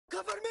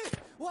Cover me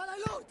while I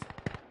load!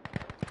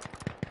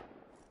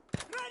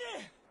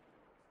 Ready!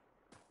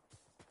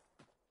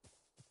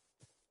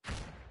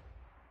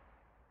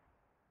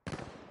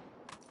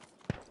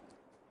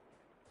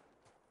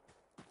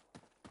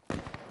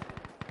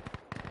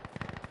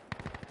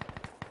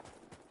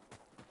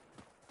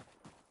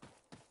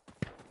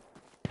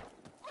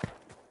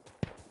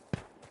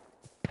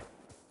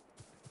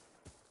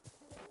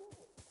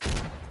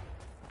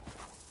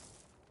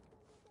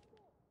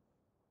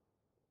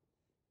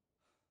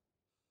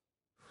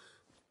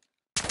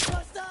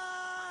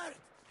 Bastard!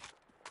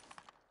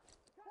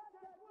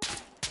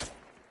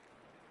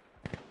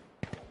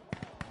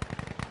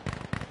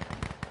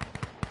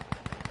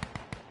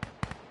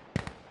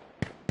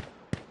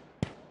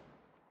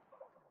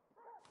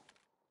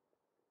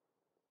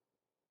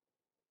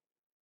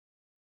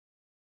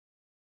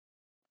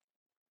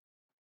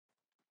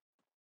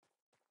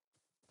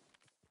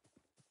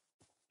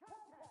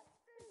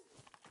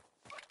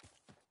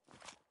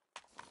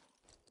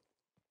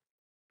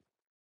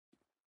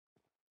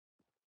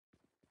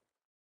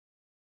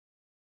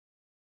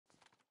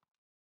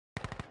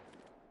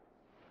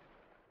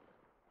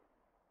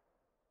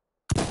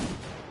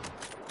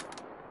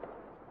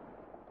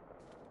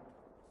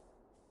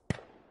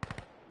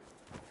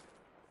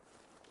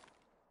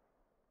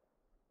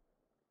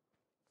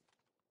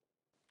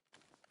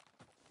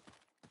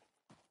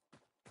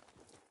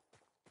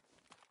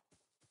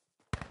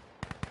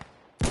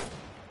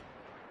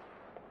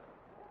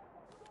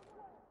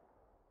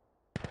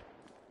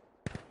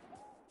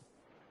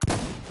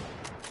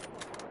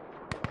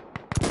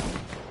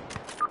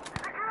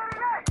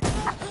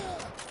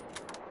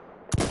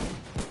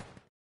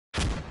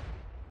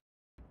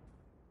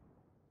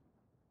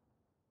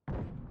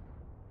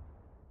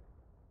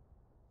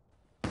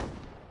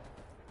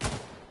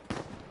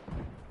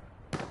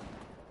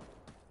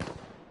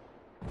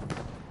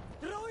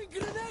 Throwing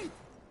grenade!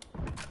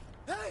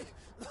 Hey!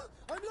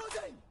 I'm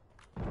loading!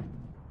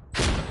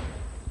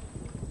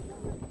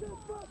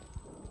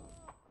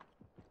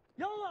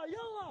 يلا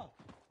يلا!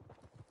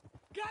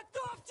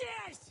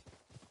 Готовьтесь!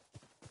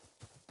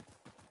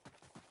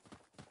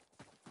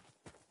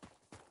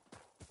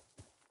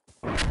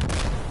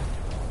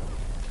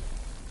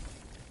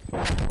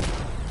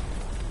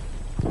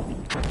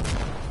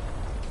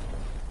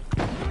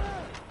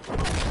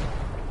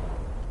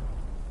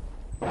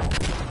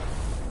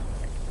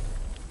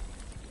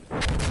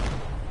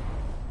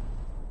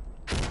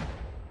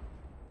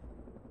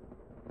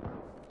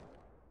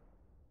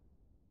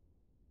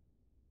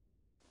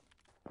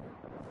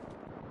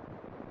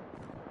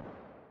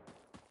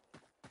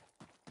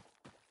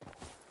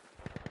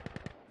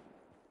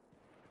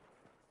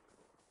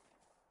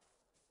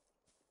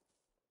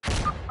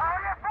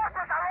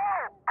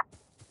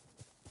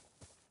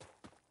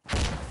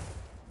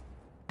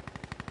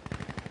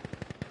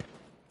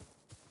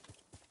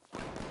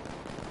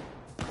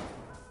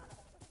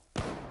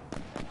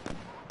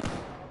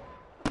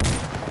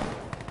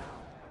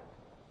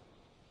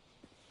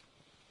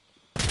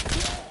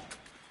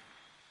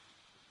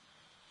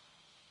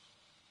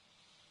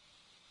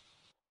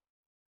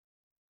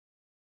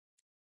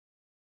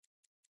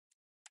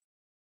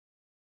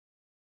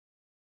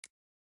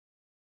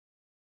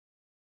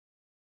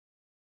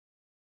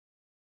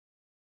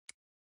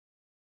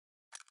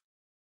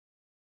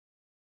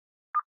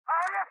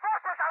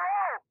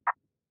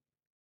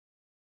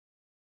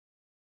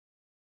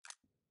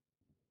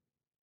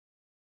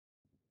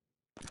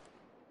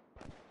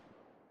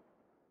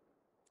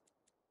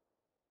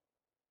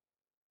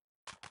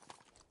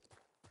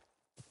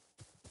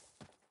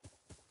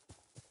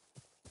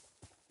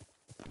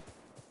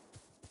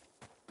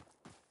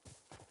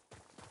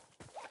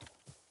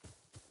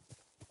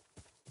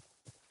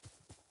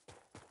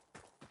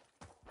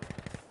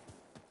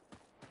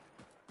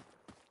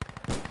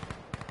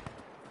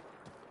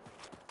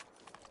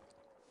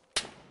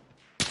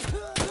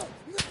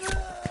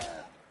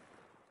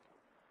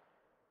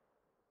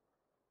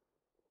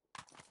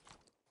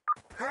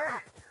 Hey,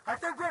 I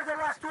think we're the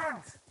last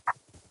ones.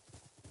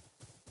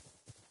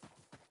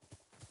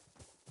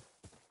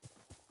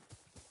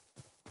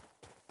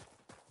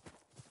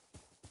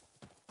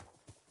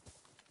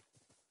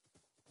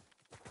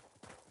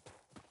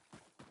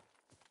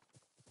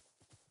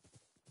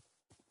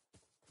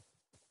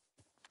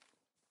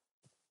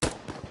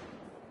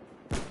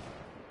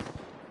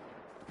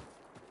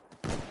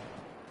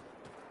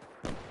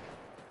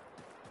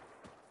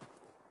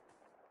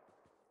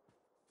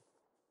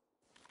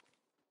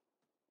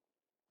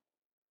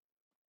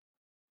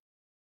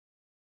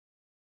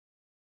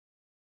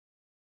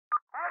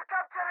 We're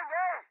capturing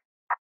A!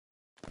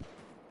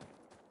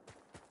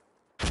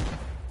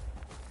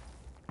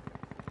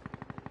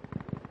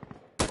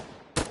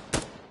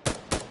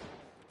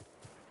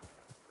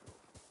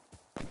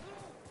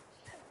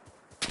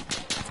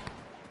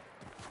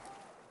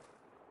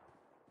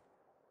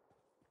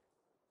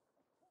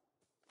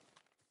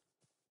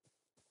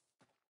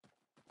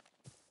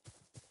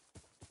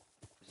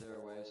 Is there a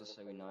way to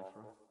say we knife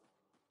her?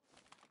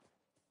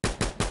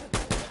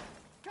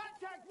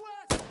 Contact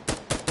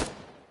west!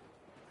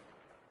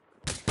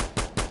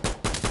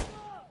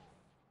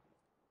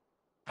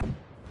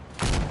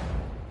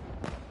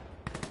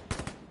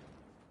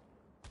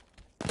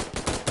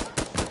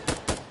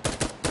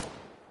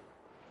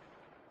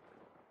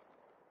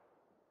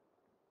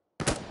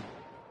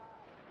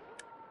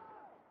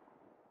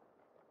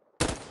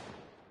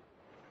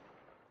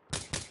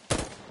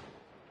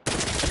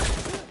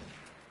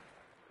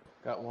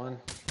 Got one.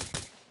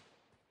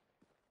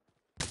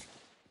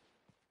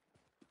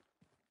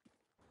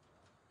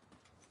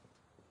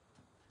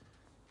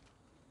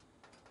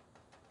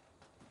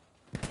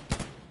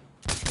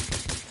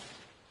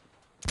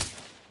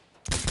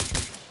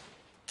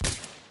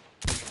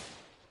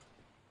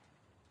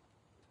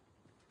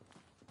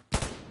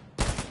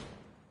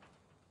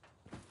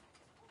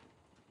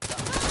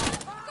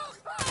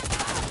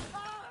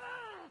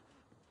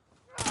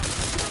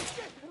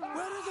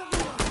 Where is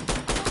everyone?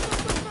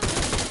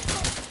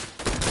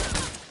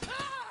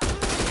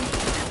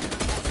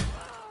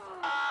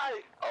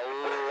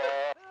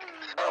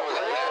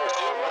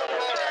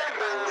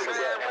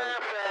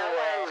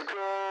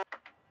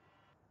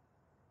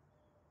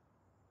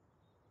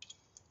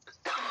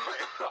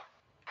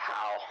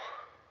 How?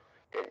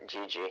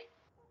 GG.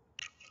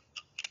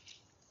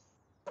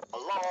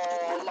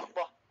 Allah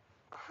Akbar.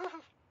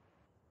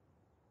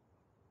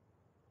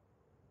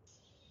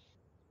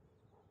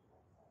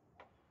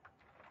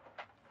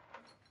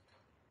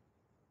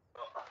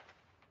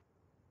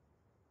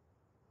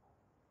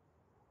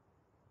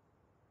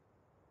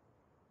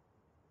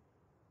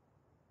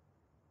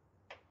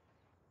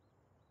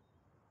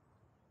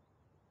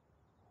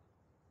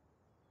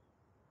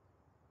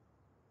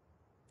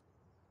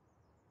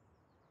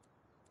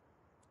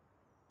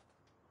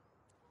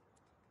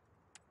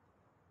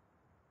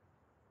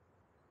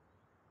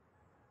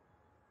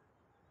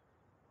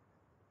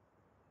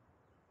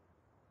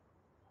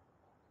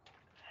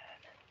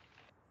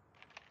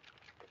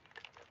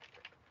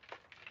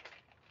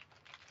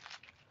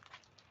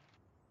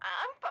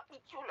 I'm Papi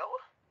Chulo.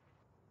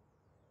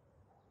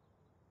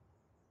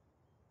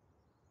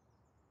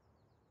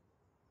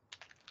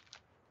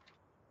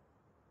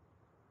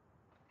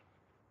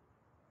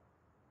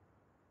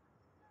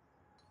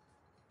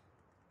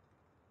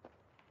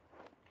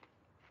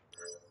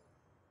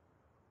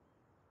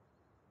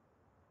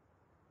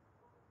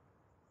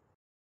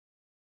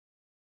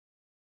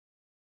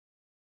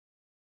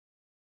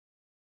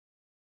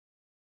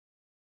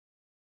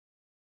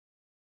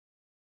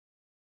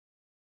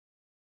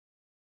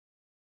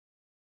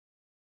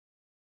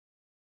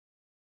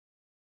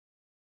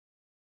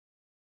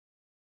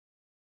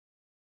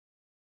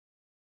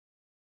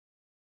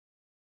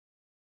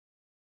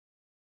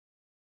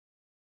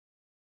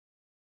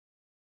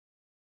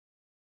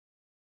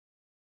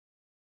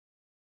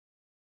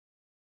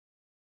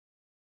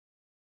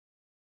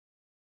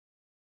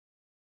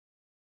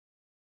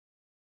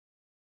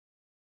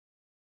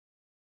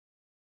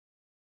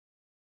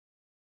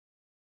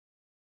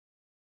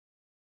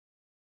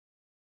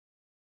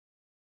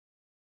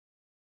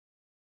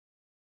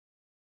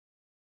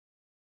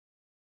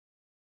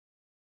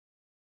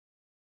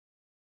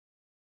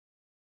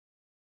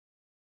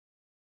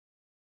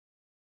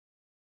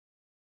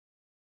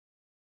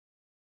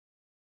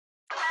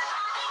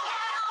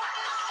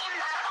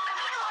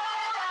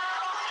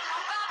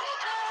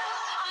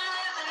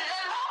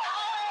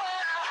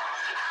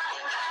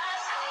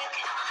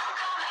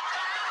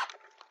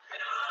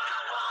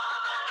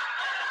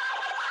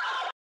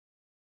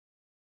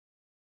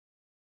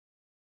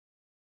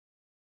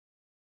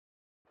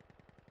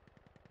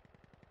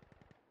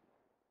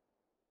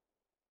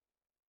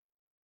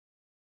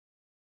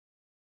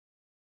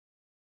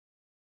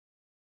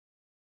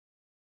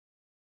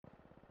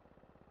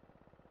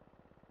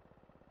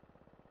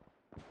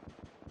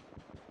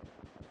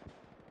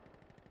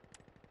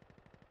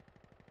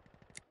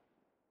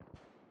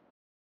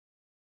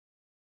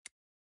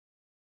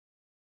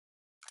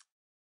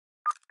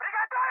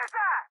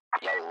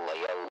 يلا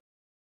يلا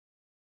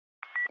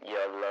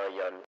يلا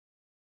يلا.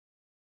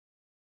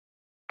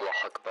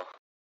 الله أكبر.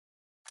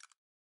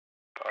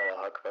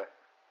 الله أكبر.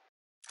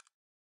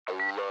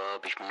 Allah,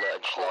 Bismillah,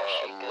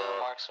 Allah.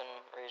 Marksman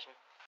region.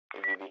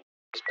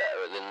 It's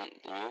better than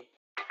you.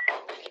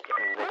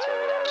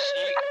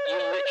 You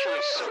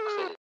literally suck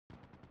for this.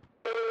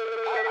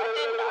 I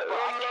didn't, bro.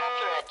 I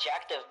captured an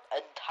objective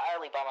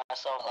entirely by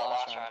myself that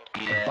last round.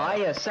 Yeah. By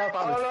yourself,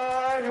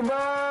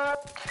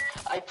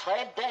 I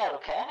played dead,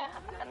 okay?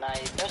 And I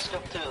messed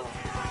up too.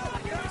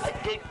 I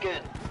did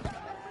good.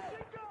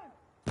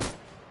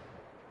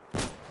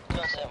 I'm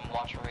gonna sit and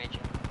watch a region.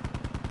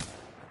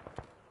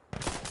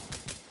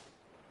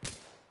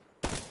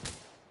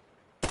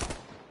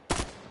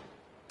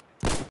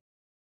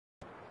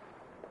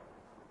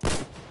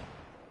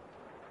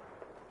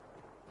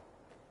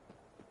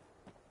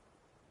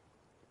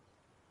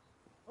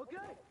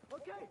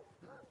 Okay.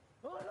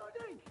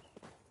 Loading.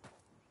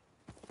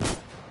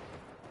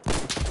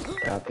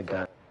 Got the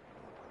gun.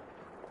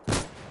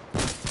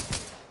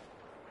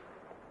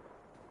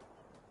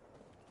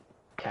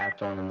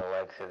 Tapped one in the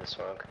leg through the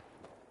smoke.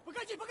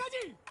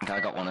 Погоди! I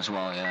got one as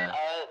well, yeah.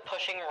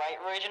 Pushing right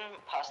region,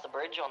 past the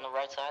bridge on the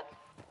right side.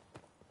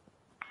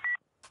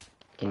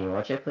 Can you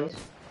watch it, please?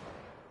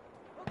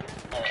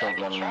 Killed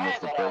one of them off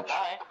the bridge.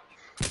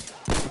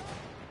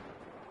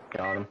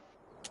 Got him.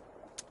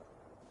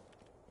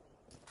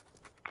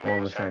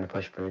 One was trying to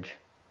push bridge.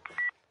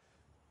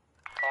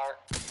 Clark.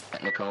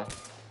 Technical.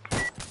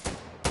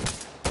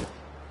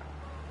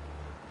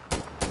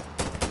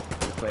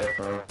 clear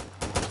for him.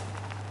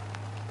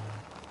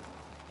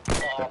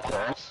 Oh, The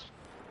plan?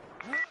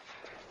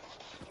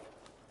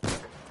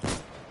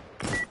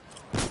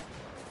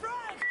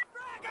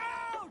 Frag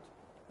out!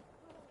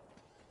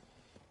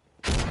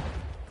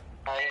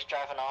 He's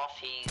driving off.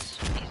 He's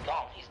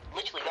gone. He's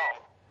literally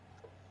gone.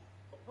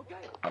 Okay.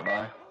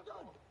 Bye-bye. Hold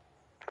on.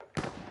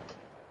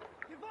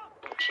 Give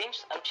up.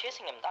 I'm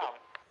chasing him down.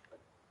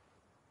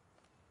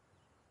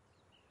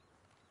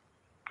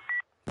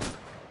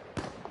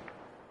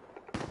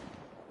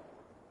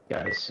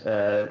 Guys,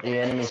 the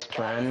enemy's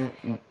plan...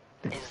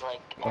 Is like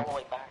all the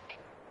way back.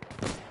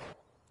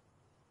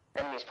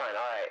 Enemy's plan,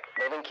 alright.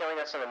 They've been killing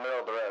us in the middle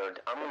of the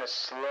road. I'm gonna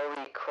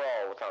slowly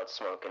crawl without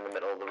smoke in the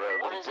middle of the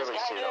road What with is a this ghillie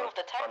guy suit doing with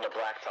the on the technical?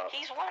 blacktop.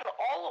 He's running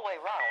all the way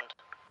around.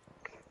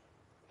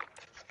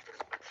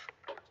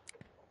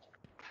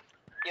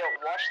 Yo,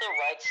 watch the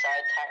right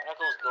side.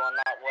 Technical's going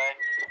that way.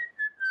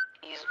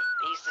 He's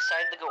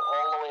decided to go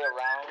all the way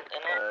around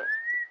in it.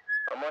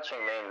 I'm watching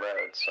main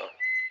road, so...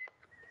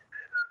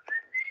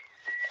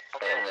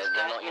 Okay, And this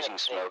they're guy's not made a using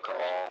big smoke at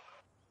brain. all.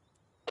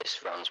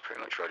 This round's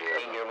pretty much already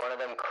over. You're one of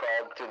them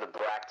crawled through the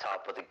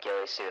blacktop with a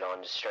ghillie suit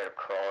on, just straight up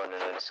crawling,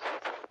 and it's...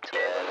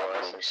 Yeah,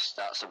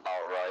 that's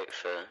about right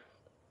for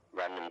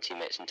random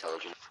teammates'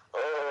 intelligence.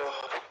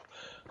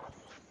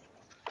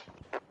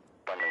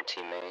 Random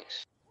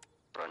teammates.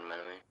 Random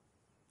enemy.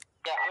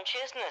 Yeah, I'm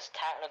chasing this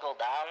technical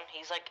down.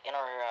 He's like in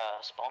our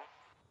spawn.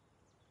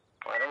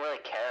 Well, I don't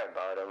really care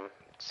about him.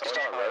 Someone's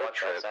on a probably road watch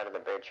trip. outside of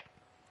the bridge.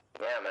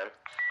 Yeah, man.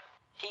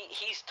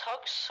 He's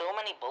took so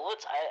many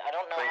bullets. I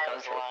don't know Free how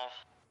he's country. alive.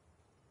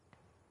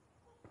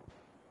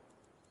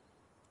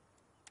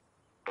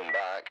 Come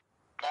back.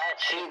 That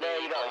See, shouldn't there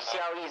be you go. done. See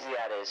how easy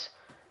that is?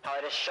 How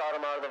I just shot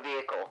him out of the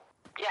vehicle.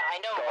 Yeah, I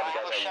know, God, but I you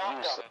have a guys are shotgun.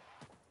 useless.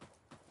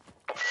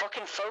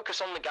 Fucking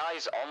focus on the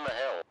guys on the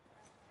hill.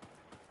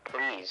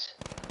 Please.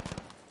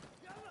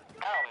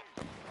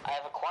 I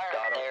have acquired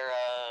Got him. their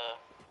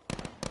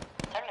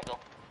technical.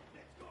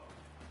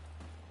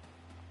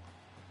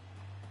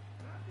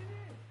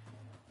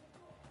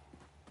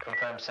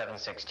 Confirm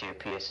 762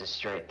 PS is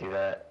straight through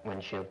that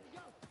windshield.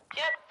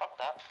 Yep, fuck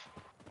that.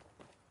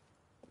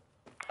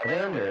 Are they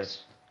under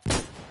us?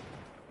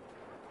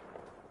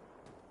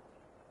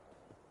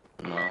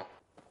 No,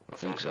 I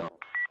think so.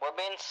 We're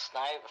being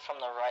sniped from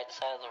the right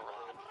side of the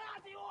road.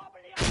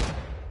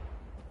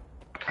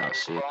 Can't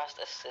see. Request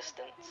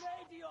assistance.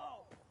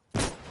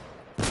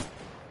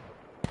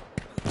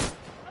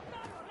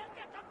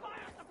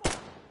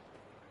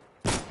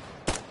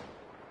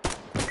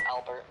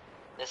 Albert,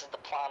 this is the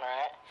plan,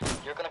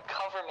 alright? You're gonna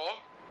cover me.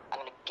 I'm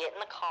gonna get in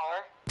the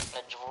car. I'm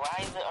gonna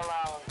drive it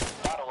around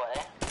that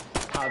way.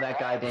 How that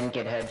guy didn't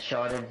get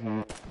headshotted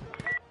and...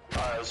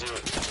 Alright, let's do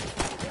it.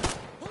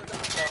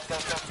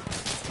 Go.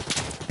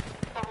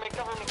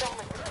 Cover me.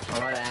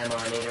 I'm out of ammo,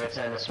 I need to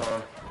return to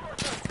spawn.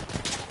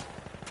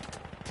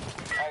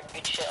 Alright,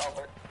 good shit,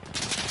 Albert.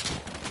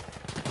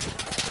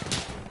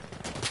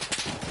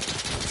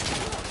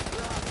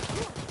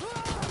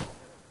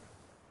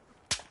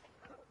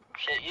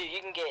 Shit,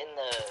 you can get in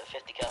the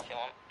 50 cal if you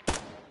want.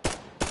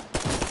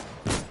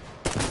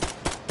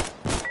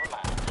 Never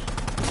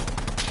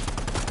mind.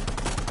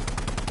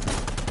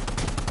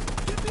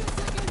 Give me a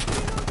second.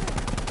 Reloading.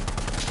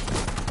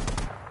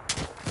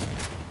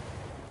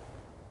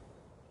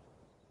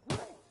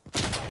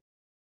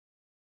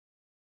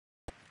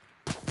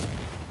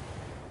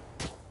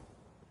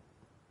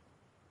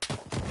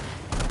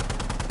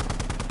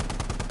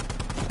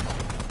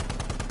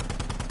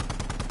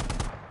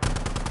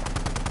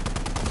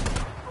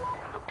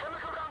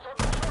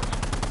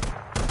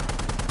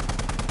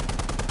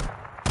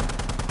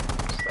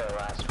 It's their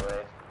last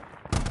wave.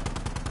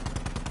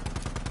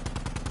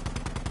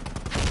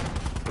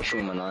 Shoot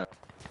him a knife.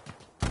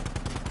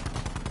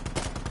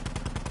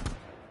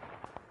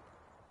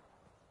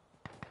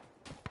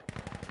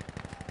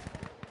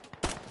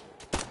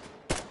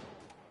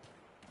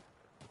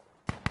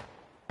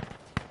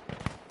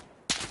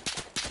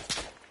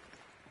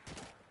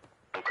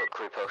 Quick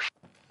crew push.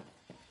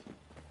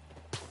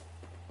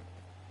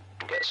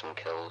 Get some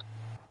kills.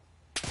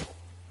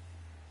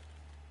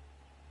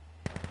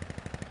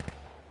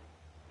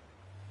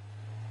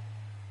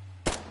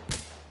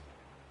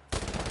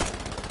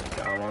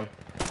 Got one.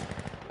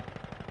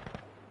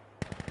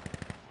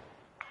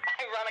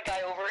 I run a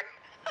guy over.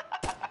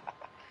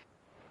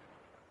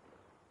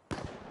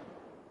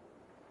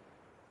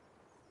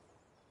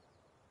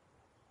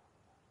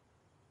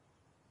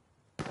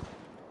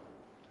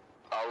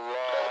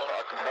 Allah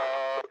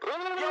Akbar.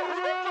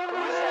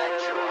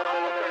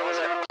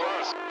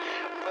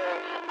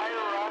 I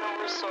ran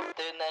over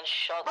something and then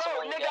shot Bro,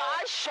 someone nigga,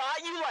 I shot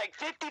you like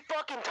 50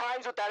 fucking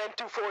times with that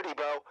M240,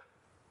 bro.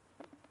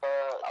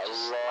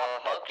 Just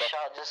Allah my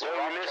buckshot just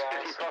wrecked your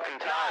ass. fucking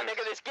Nah,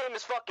 nigga, this game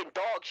is fucking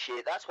dog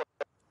shit. That's what.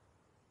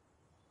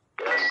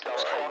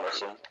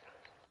 Listen.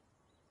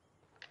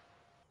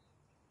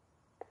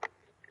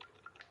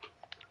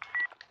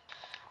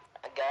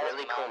 A guy's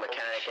Really cool mad for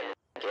mechanic shit. in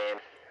the game.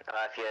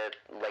 If you,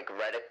 like,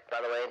 retic,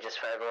 by the way, just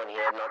for everyone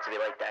here, not to be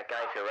like that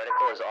guy, if your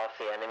reticle is off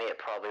the enemy, it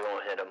probably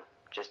won't hit him.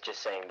 Just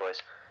saying,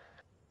 boys.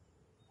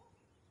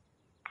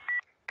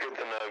 Good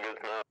to know, good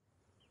to know.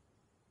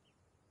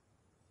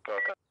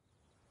 Okay.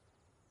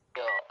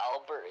 Yo,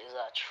 Albert is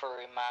a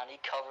true man. He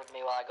covered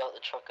me while I got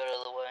the truck out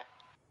of the way.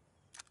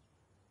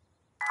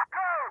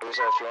 If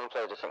you want to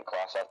play a different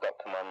class, I've got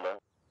Commander.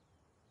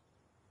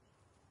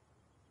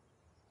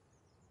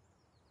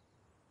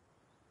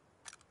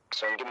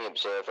 So give me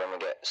Observer and we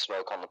get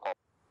smoke on the pump.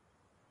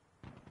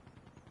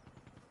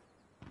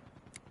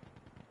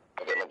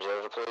 I get an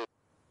Observer, please?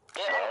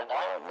 Yeah,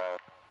 No.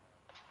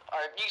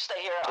 Alright, you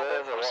stay here.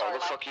 Observer, I'm sorry,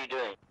 what the fuck are you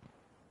doing?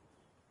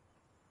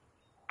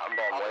 I'm on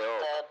way Albert's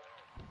up. dead.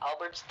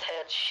 Albert's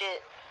dead.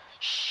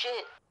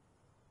 Shit.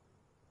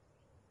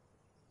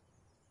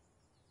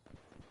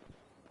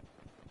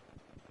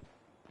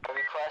 I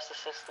request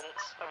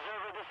assistance.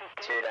 Observer, this is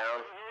 2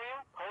 down.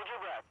 Hold your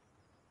breath.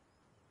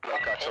 My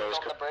I'm cat's pinned always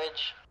on the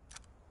bridge.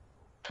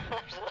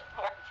 There's an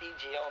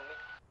RPG on me.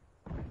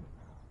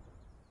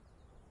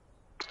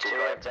 2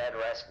 are dead,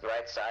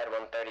 right side,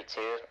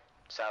 132,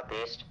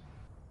 southeast.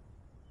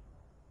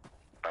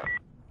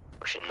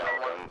 Pushing now,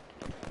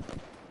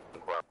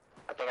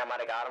 I think I might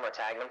have got him or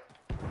tagged him.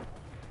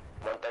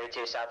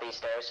 132 southeast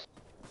stairs.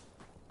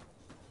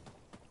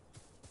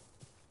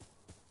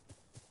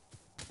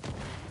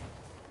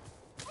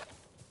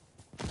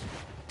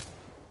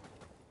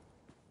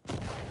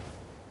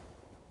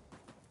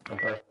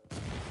 Okay.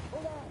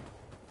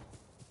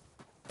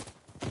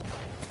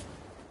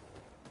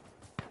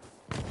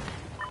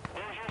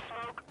 There's your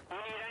smoke. You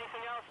need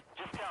anything else?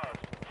 Just tell us.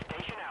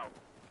 Station out.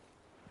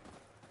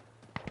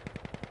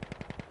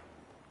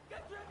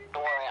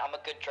 Don't worry, I'm a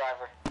good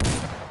driver.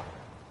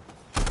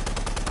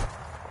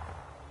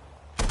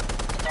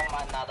 Don't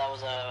mind that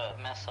was a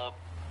mess up.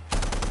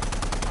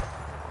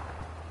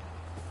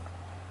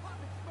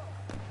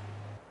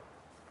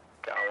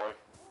 Got one.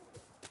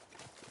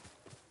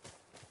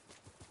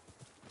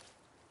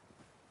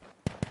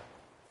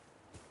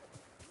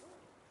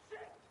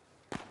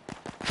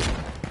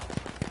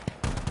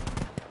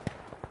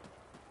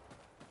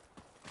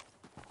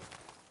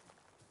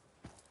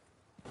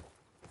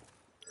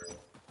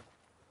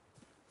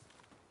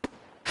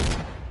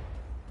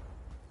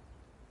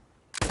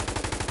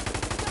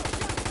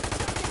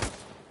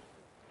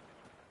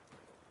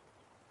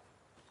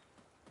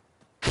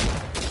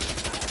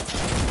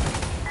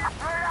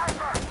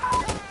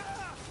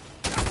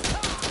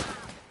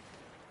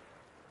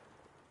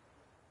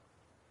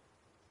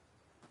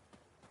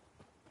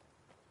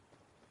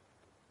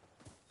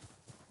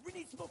 We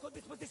need smoke on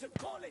this position.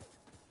 Call it.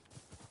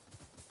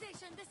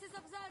 Station, this is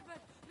Observer.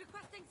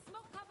 Requesting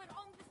smoke cover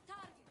on this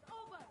target.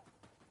 Over.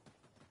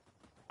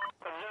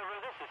 Observer,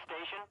 this is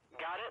Station.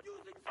 Got it?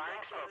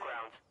 Firing smoke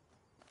rounds.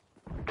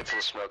 Get to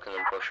the smoke and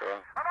then push her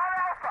on.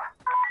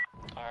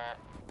 Alright.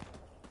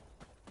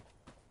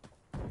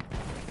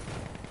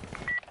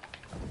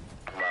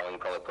 Well, we can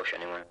probably push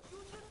anyway.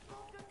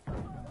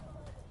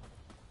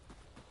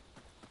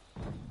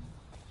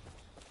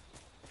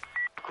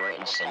 Great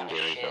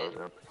incendiary goes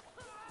up.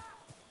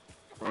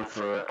 Run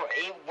through it. Bro,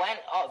 it went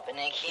up and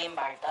it came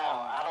back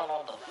down. I don't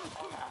know the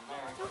fuck happened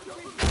there.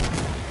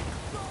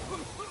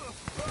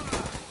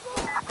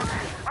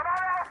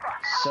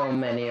 So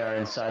many are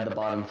inside the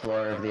bottom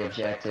floor of the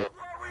objective.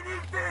 We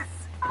need this.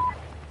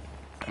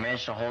 I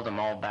managed to hold them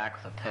all back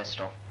with a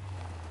pistol.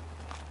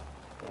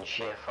 And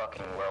shit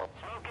fucking well.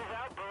 Smoke is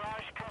out.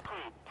 Barrage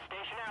complete.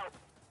 Station out.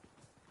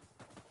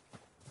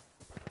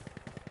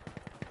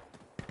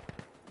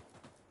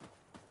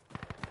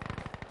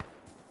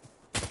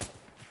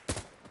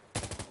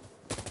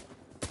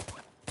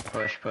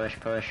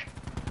 Push.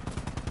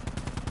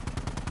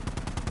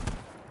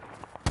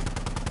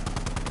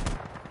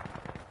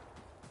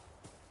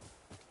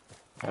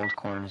 Hold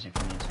corners if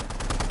you need to.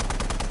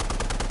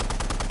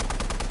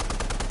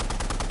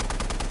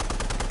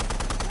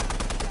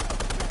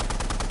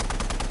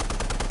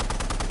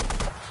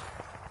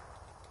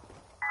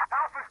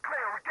 Alpha's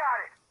clear. We got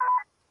it.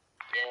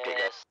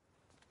 Yes.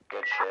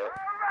 Good shit.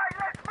 Alright,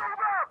 let's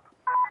move up.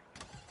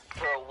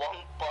 Bro, one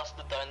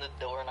busted down the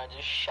door and I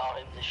just shot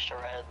him to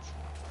shreds.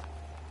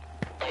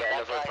 Like, Yeah, that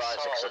another guy advisor,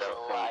 saw 'cause I his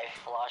don't think- life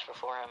flash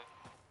before him.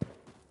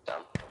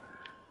 Damn.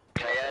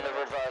 Can I get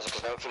another advisor?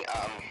 Because I don't think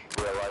Adam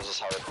realises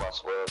how the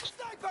class works.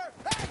 Sniper.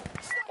 Hey.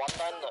 One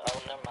down the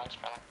owner, man's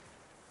running.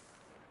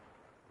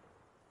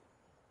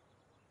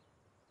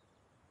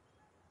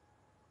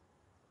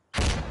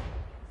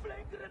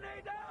 Flame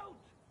grenade out.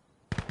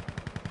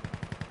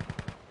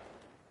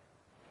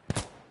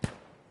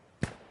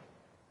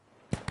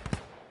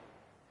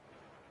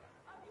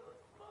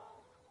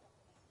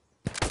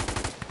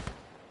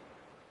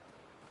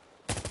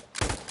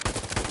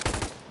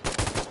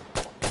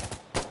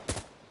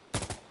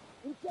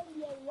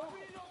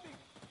 Reloading.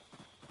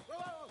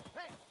 Whoa.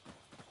 Hey.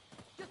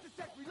 Just a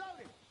sec.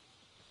 Reloading.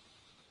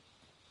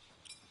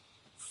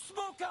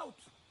 Smoke out.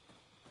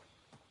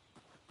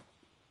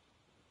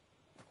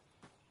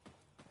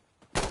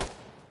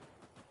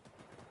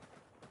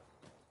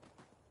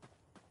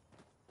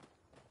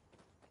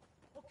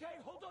 Okay,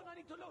 hold on, I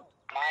need to load.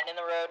 Mine in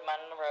the road, mine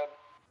in the road.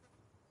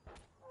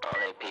 Not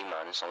an AP,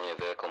 man. It's only a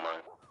vehicle, man.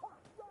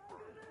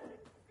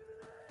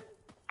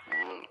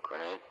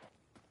 Grenade.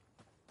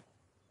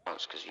 Oh,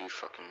 it's because you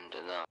fucking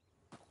did that.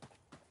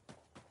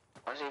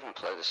 Why does he even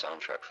play the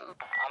soundtrack for them?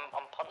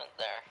 I'm putting it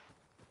there.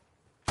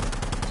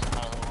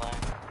 Out of the way.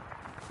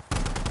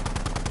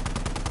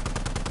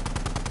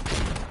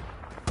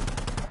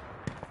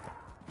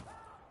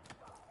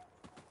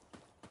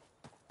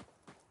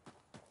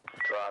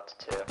 Dropped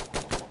too.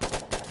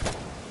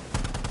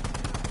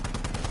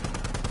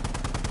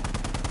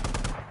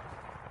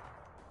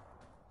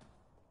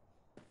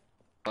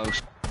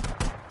 Close.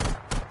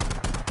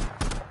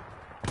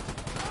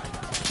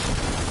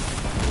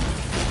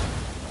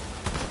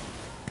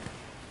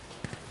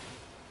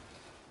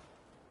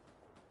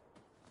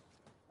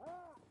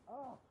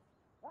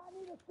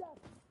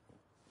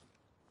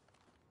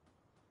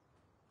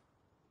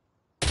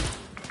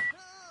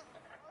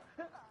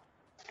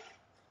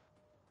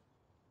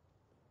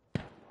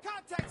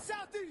 Contact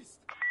southeast!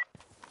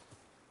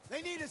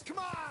 They need us, come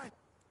on!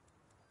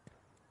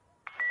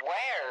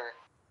 Where?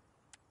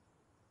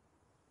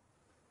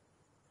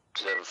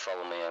 Observer,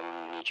 follow me,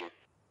 I need you.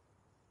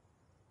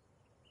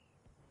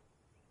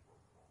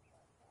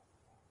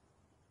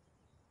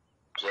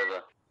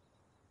 Observer.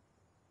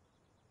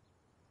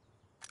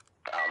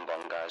 Atom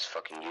bomb guy's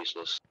fucking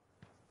useless.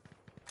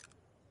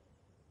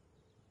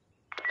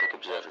 Pick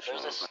observer if you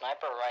There's a want.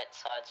 sniper right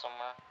side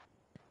somewhere.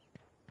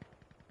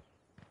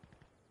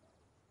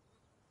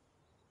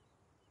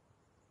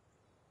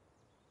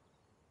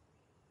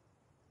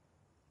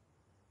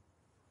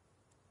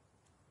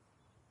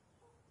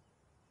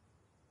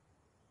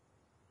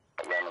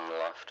 One on the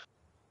left.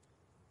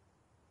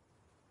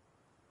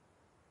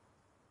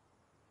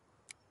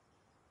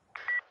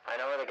 I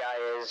know where the guy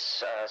is,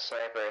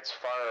 sniper. It's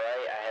far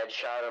right. I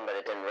headshot him, but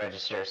it didn't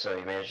register, so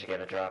he managed to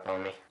get a drop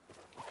on me.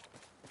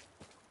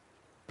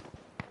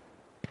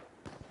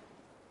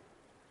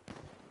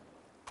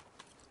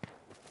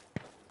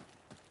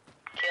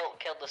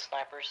 Killed the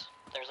snipers.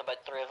 There's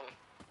about 3 of them.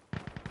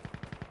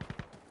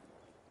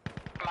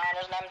 Mine,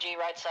 there's an MG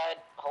right side.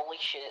 Holy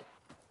shit.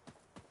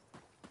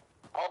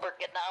 Albert,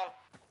 get down.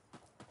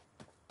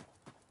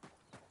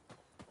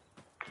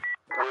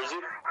 Where is he?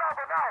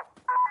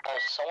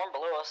 Someone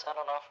below us, I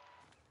don't know.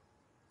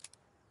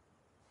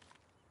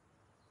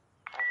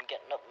 I'm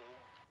getting up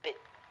and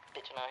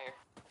bitching out here.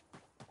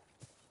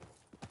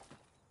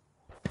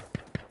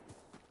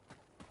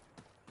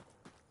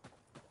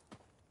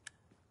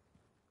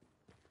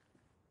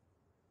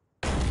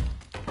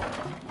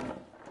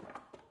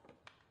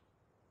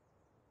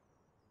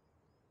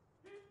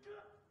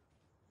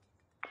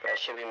 Guys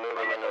should be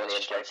moving in on the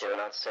objective,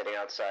 not sitting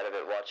outside of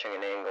it watching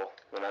an angle.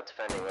 We're not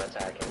defending, we're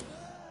attacking.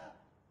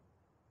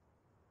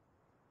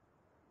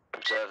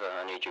 Observer,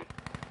 I need you.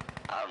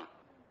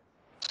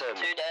 Tim.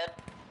 2 dead.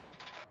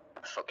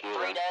 Fuck you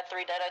 3 then. dead,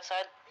 3 dead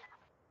outside.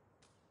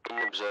 In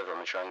the observer, I'm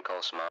gonna try and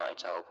call Smarty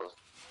to help us.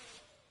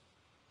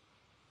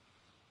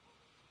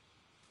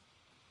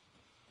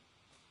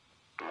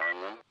 Come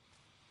on then.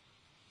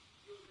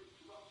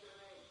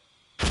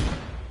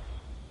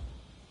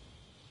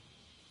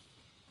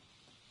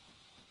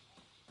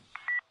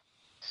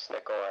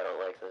 Snickle, I don't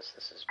like this.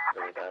 This is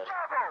really bad.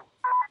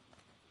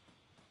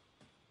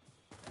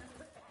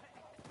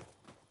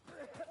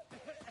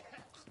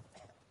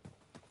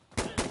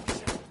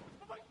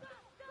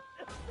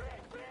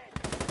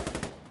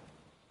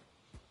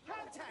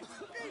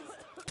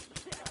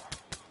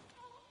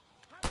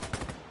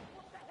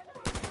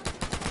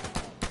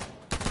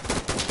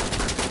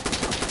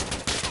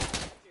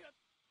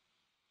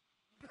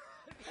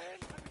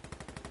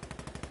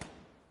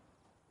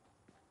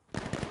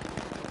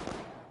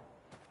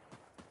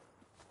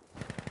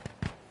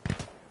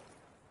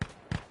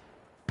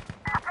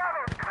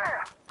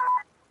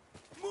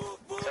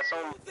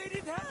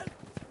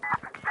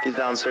 He's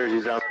downstairs,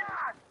 he's down.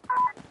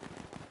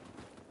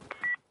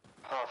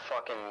 Oh,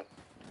 fucking...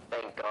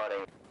 Thank God.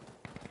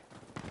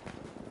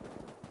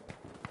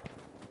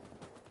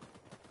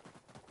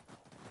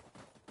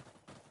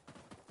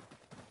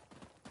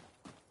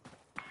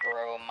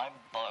 Bro, my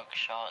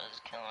buckshot is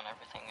killing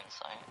everything in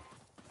sight.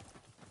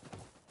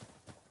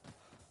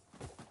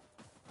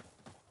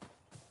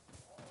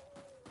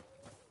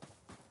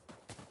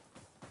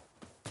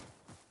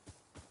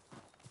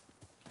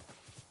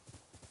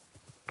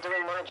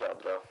 Doing my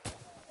job, though.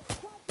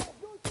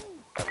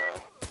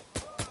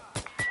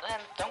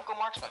 Then don't go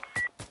marksman.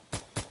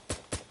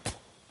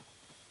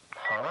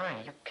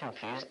 Alright, you're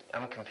confused.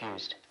 I'm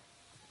confused.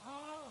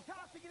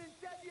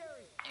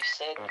 You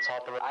said On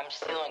top of it. I'm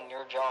stealing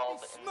your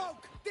job and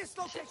you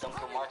said don't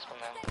go marksman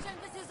then. Section,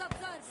 this is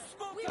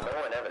observer. We No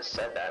one ever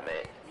said that,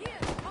 mate. here,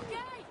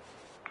 okay?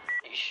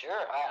 You sure?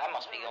 I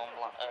must be going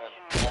blind.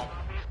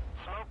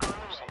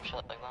 Some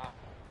shit like that.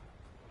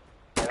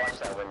 Watch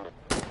that window.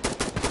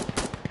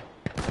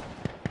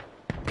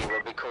 It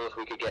would be cool if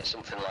we could get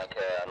something like,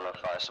 I don't know,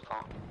 fire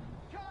support.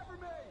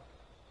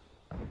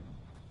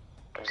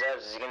 Observer,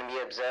 is he gonna be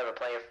observer?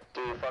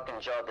 Do your fucking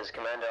job as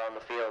commander on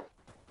the field.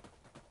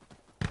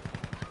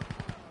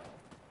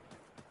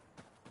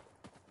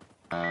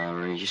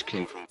 he just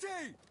came from...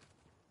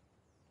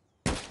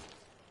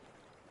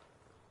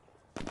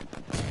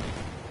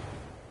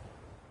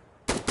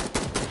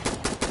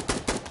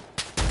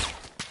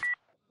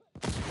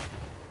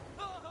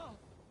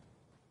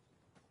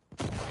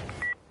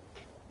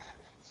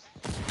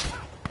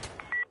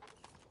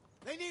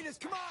 They need us,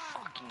 come on!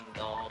 Fucking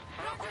God.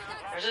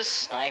 There's a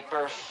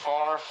sniper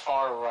far,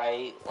 far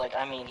right. Like,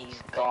 I mean,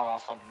 he's gone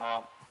off the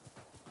map.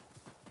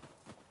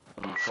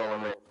 Follow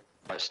me.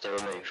 Right, stay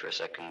with me for a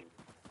second.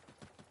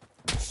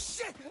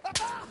 Shit!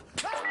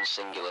 1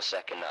 singular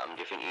second, Adam.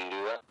 Do you think you can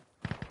do that?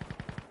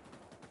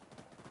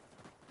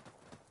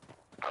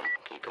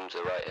 Can you come to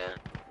the right here?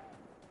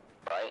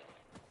 Right?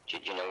 Do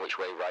you know which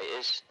way right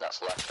is?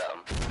 That's left,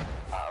 Adam.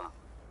 Adam,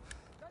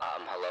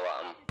 hello,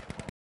 Adam.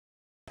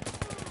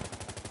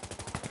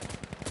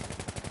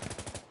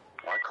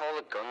 Why call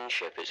a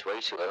gunship? It's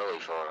way too early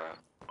for it.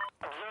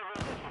 Observer,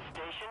 this is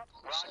station.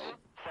 Roger.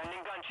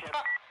 Sending gunship.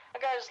 Ah, a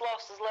guy just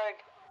lost his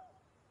leg.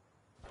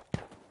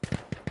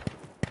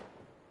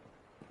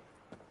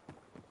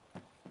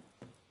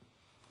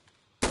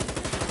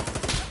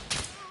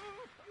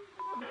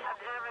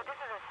 Observer, this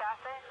is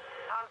Assassin.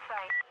 On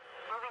site.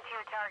 Moving to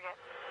your target.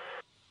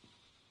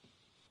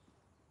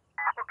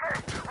 Okay,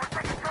 we're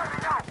taking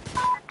target now.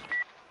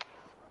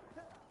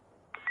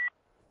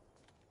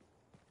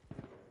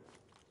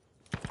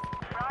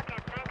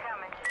 Rockets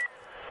incoming.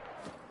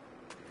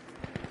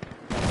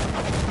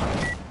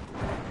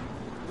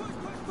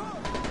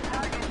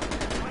 Target,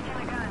 switching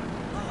the gun.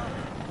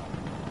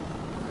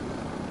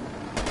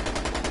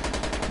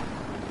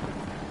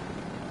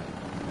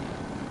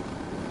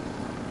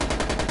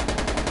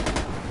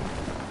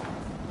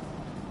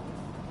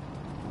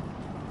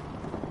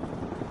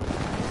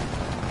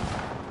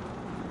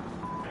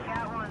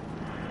 Got one.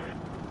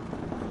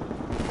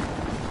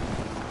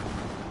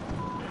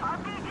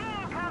 RPG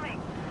incoming.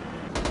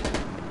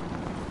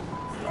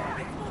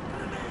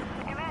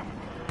 You missed.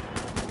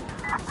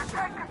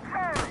 Attack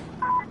control.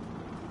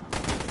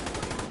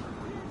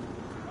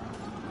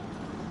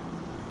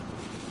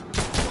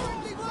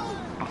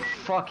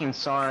 Fucking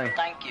sorry.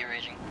 Thank you,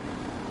 Raging.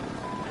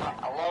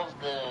 I love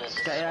the...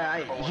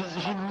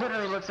 He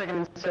literally looks like an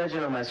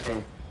insurgent on my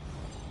screen.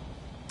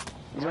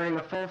 He's wearing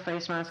a full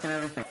face mask and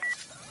everything.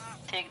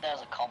 Take that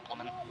as a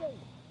compliment.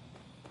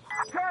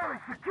 Charlie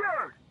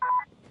secured.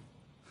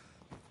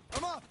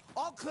 I'm up!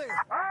 All clear!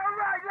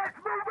 Alright, let's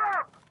move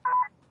up.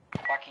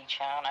 Quacky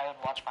Chan, I would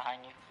watch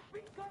behind you.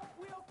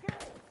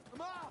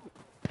 I'm up!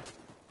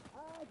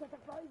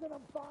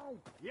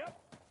 Yep.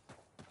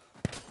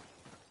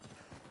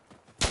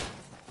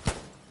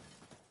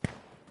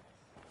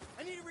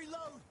 I need to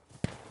reload!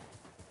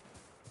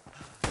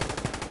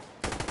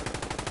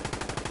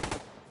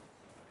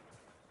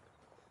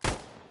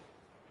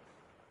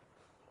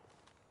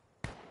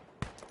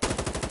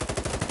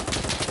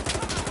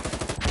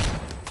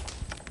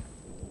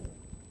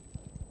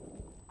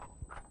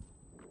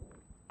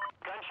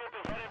 Gunship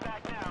is headed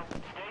back now.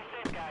 Stay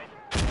safe, guys.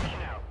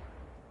 Station out.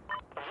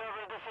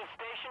 Observer, this is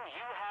station.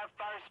 You have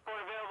fire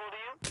support available to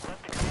you. Let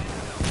the commander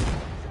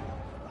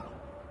know.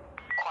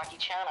 Quacky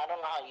Chan, I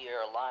don't know how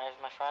you're alive,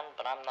 my friend,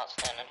 but I'm not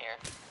standing here.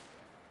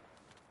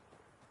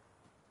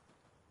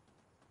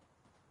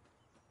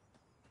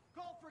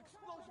 Call for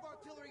explosive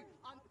artillery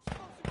on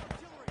explosive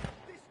artillery!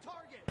 This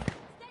target!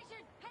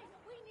 Station, hey,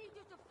 we need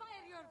you to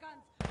fire your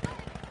guns.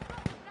 Fire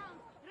explosive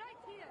rounds right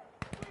here.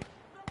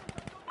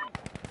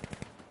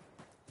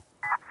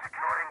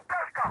 Securing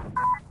Delta.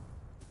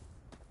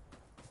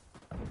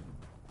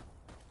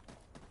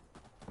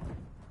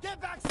 Get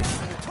back,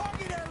 Sam, in the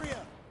target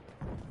area!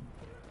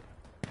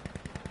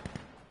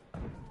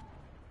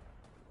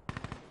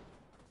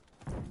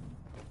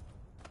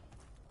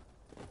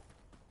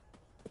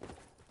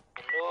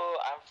 Hello,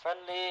 I'm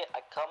friendly. I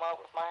come out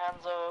with my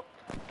hands up.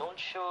 Don't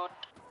shoot.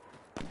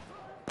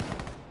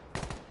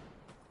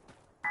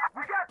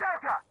 We got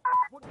Delta.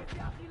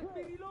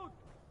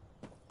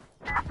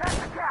 That's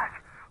the cash.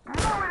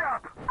 Blow it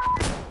up.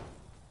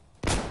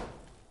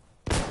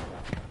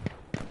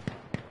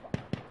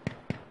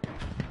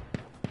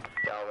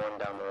 Got one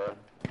down the road.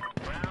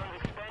 Rounds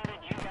expended.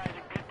 You guys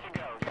are good to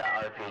go. Got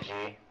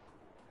RPG.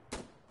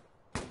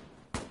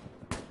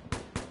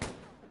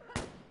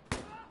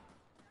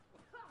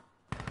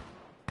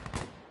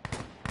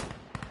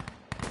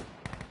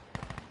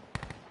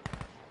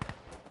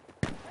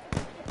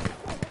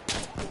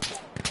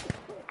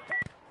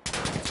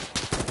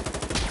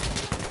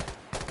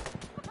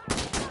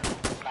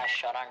 Nice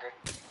shot, Anger.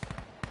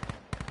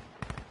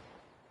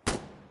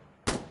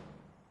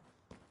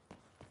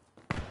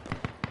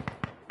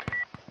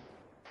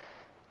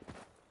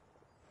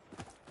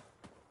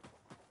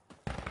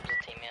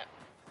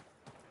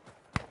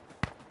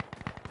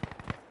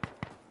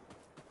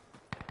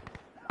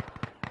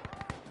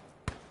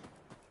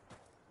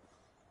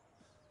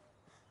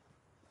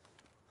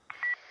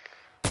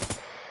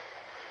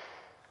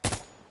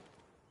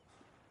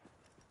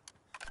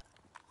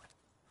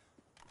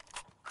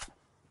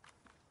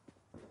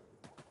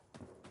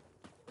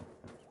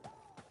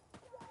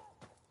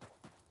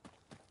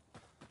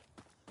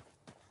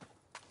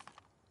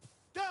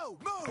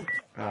 Move!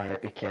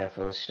 Alright, be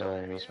careful, there's still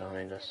enemies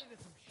behind us.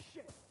 Into some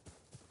shit.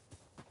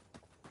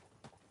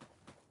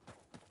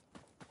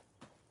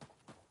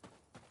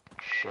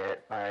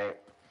 Shit, alright.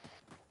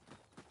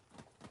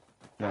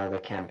 Now they're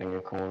camping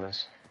in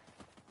corners.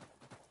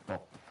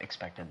 Well,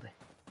 expectedly.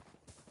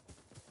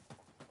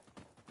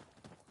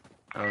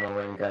 I don't know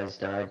where you guys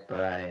died,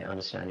 but I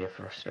understand your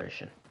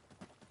frustration.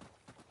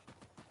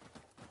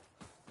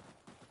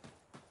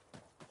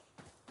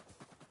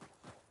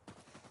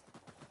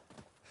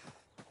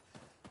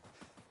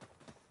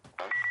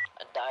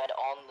 I died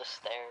on the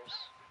stairs.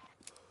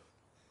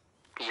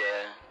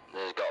 Yeah,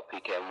 there's got a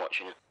PKM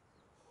watching it.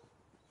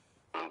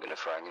 I'm gonna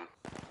frag him.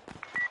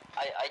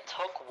 I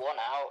took one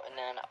out and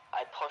then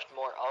I pushed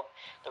more up.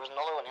 There was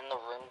another one in the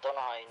room. Don't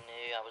know how I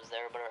knew I was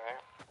there, but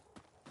alright.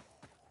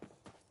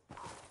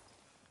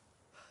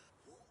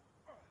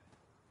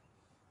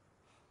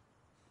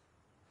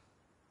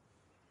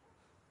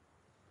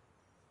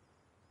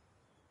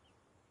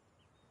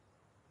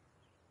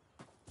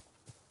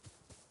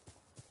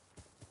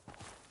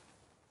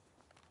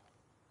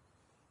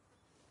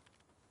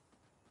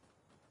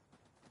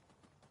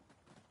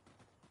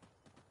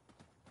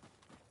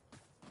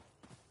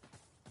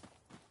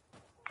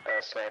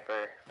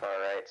 Sniper, far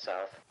right,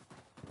 south.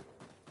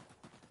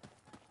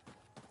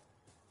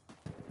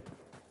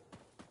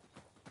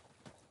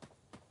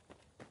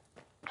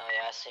 Oh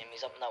yeah, I see him.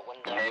 He's up in that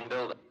window. Main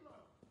building.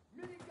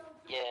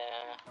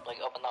 Yeah, like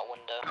up in that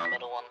window,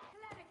 middle one.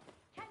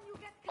 Can you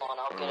get Hold on,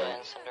 I'll get an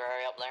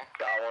incendiary up there.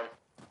 Got one.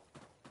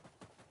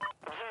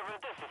 Observer,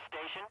 this is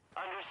station.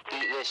 Understood.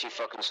 Eat this, you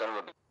fucking son of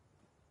a...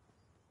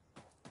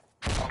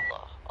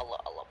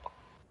 Allah.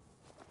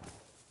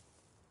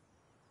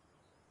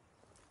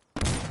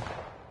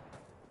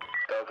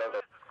 Go.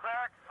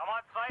 Cleric, I'm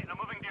on site and I'm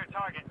moving to your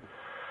target.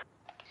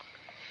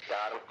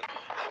 Got him.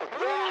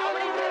 How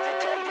many does it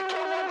take to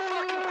kill one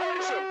fucking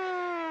person?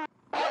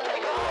 I'll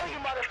take all you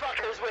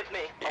motherfuckers with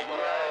me.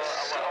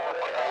 Next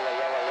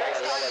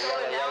time you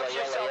announce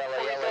yourself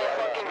before you throw a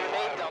fucking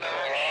grenade dump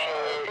in your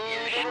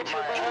shit. You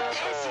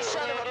pissy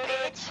son of a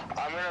bitch.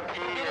 I'm gonna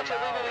pee in your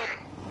mouth.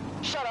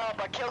 Shut up,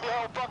 I killed your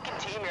whole fucking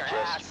team, your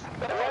ass.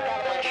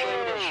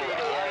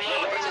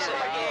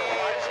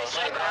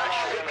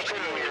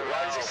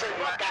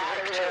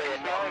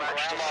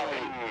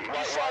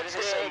 Why does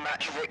it say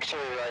match victory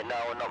right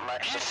now and not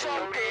match defeat?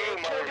 You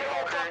killed your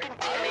whole fucking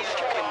team, you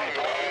fucking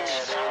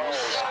bitch.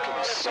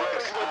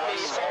 Motherfuckers with me,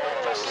 so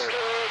fucking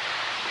good.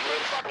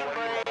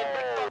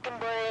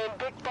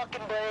 Big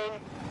fucking brain.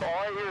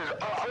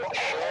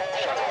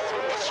 Shut up,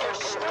 bitch, you're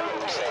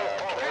stupid.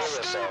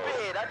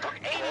 I took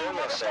 80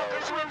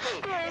 motherfuckers with me.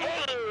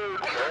 Hey, I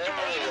took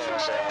 80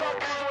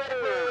 motherfuckers with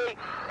me.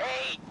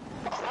 Hey,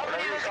 how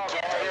many does a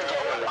kid take to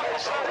kill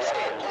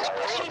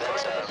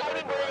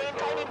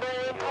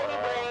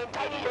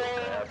tiny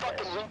brain,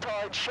 fucking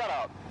retard, shut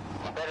up.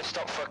 You better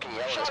stop fucking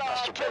yelling. Shut It's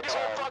past up, your killed your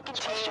whole bedtime. fucking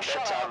It's past team, your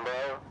shut bedtime, up.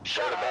 bro.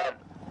 Shut Go to bed. up.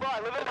 Bro, I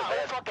live in my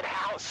own fucking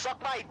house.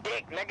 Suck my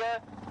dick,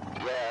 nigga.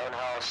 Yeah, own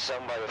house,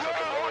 somebody Yeah,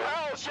 fucking own boy.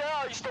 house,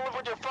 yeah. You still live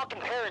with your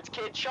fucking parents,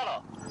 kid. Shut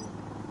up.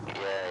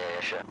 Yeah,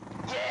 sure.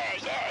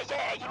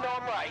 Yeah. You know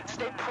I'm right.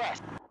 Stay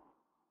pressed.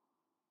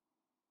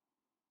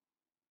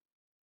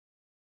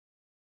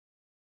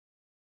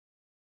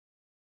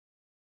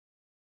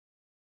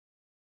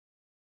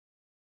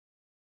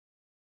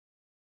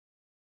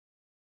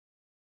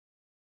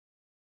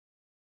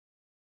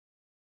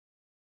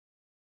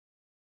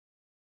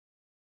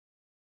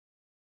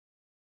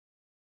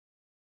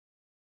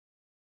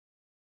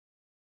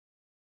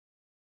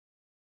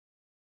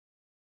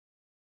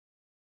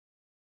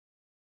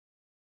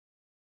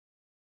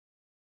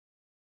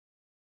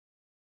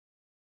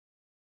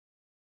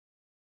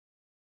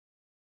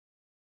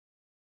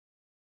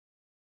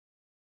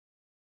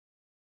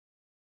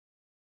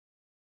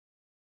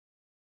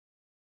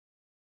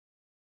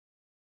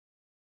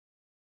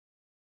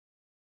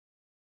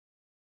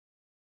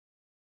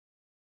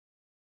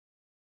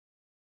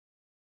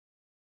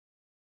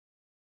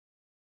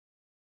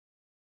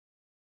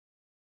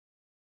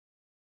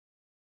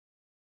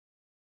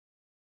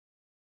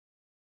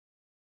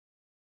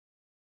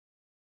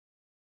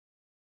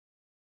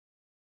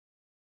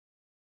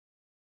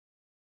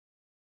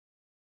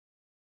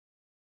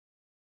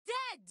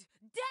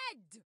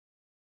 dead?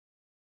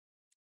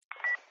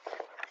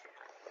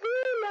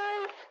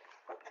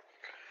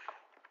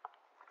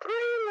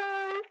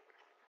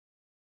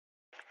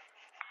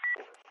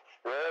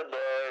 Red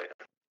light.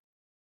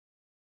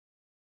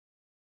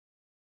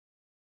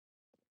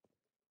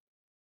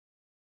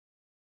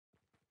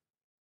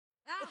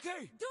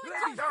 Okay, Do it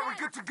ready. yourself. Are we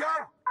good to go?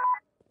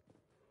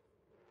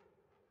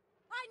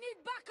 I need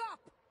backup.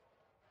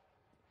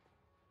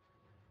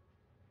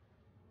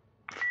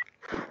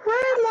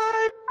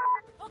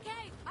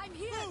 Okay, I'm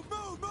here.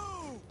 Move!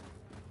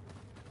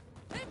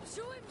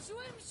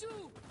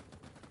 Imshu.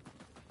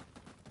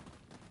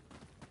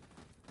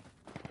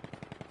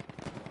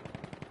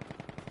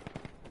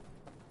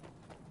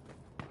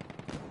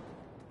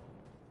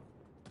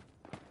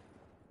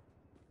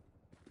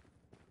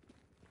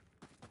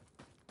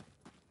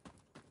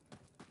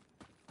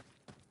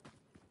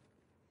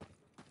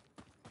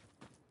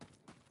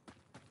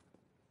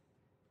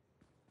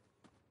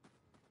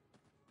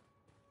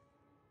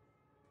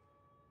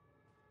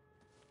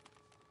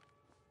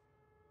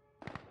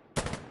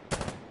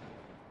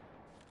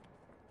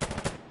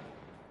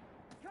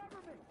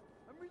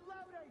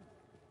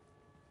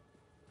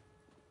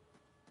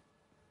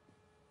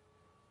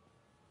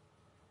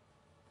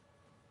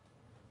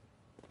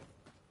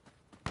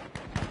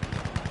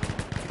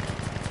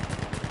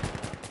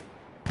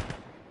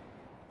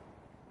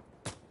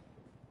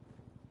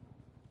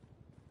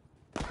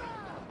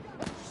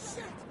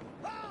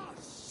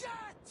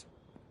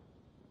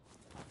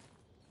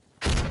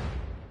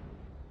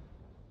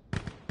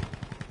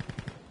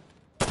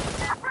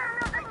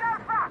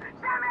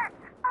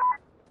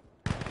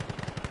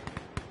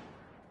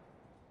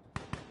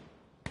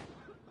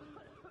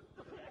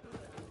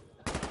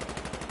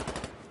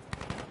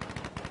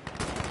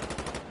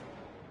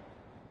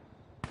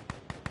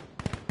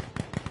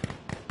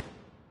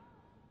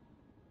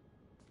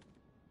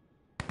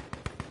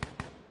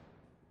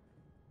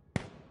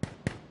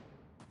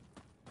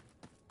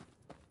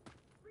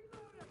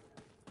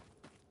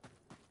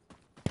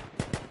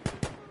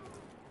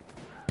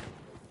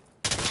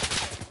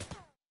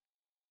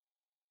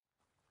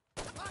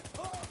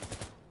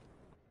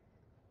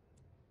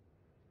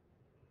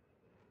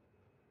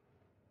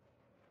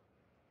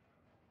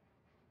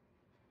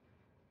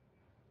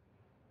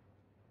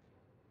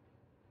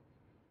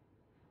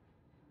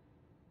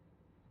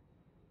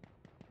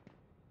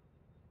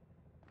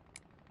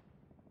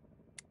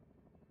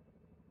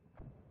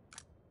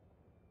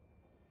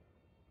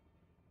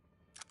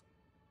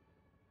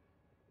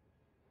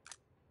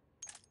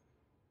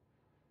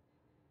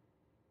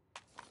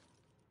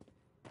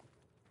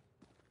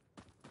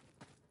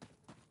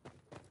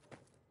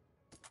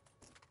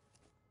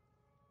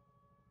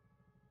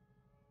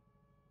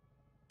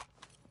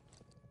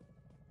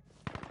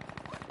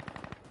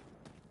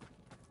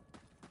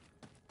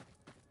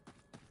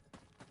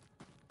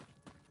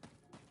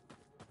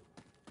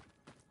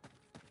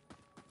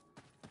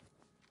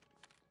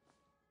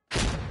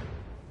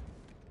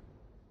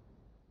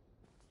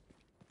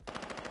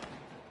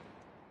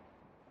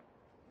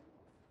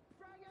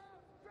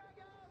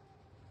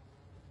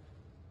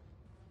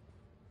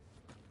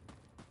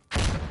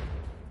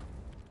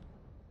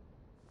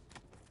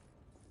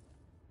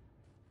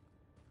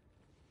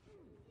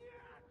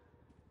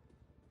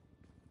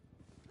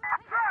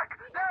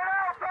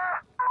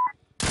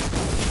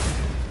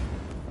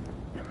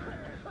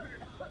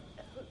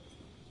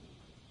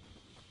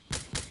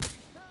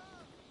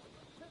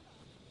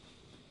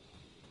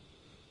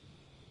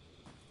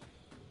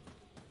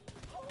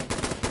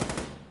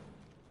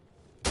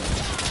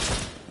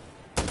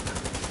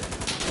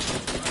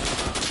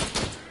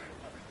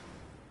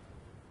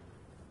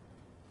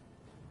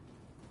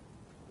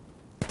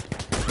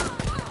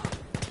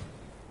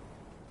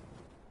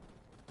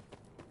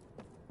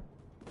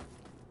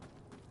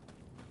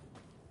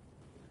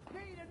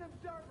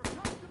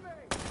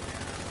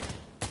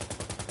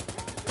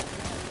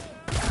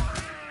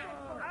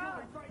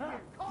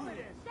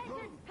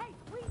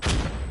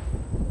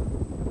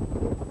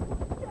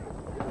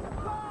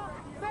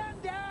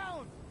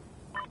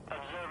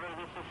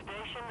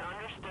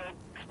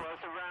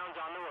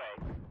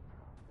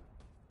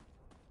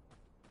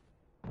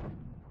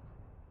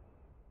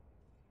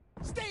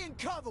 Stay in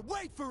cover!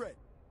 Wait for it!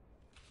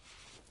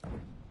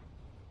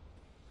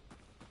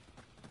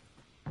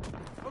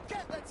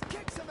 Okay, let's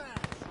kick some ass!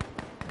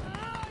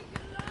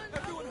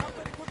 Everyone have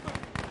that equipment!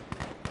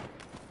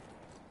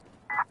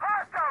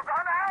 Hostiles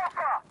on the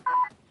Alpha!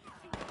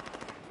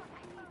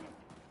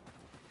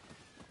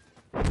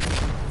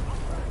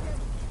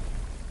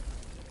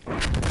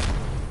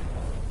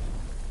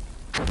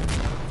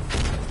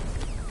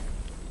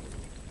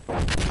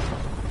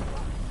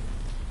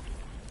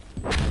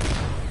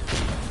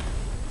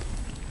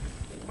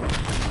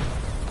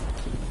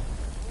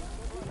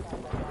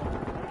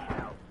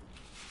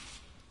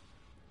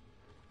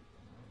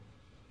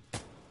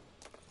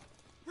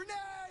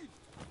 Grenade!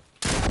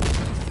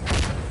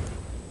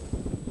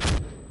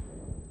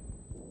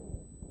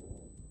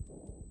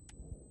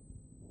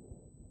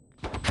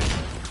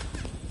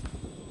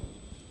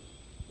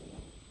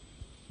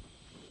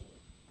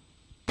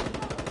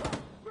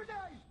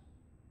 Grenade!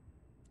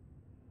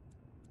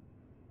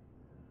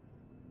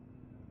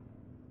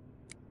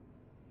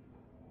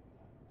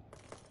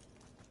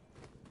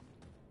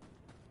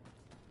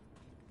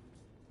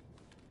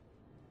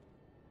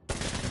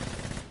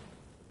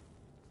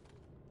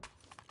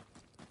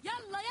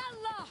 Yalla,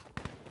 yalla!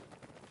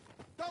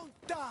 Don't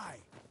die!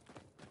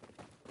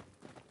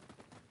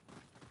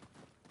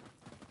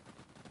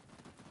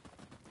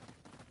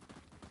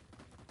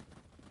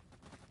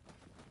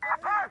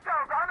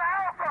 Hostiles on the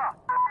Alpha!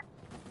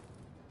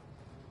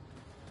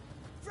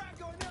 Frag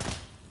going up!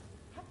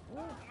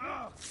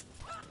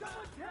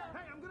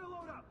 Hey, I'm gonna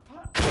load up!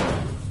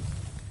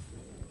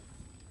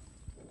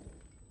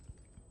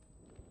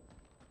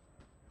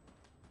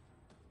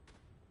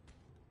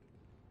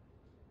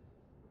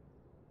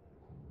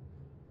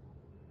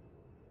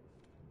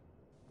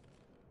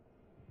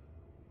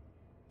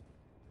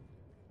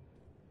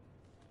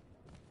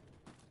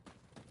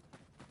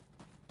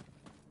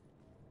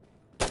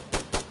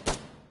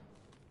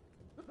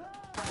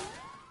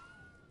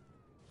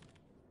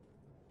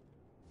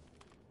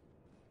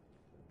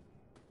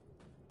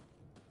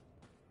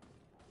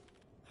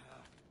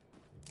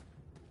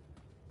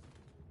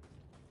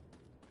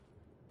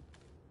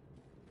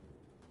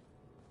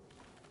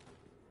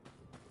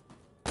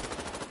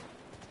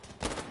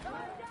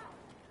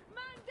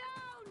 Man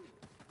down!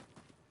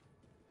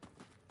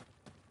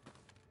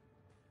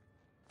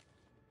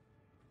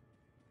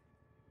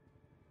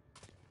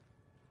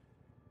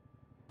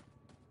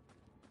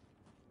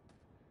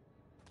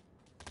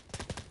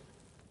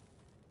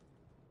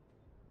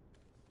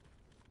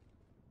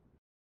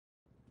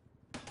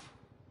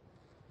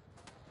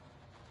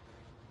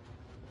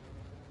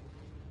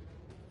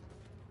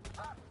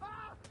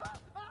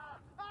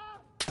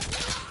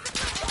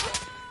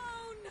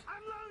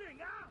 I'm loading!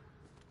 Ah!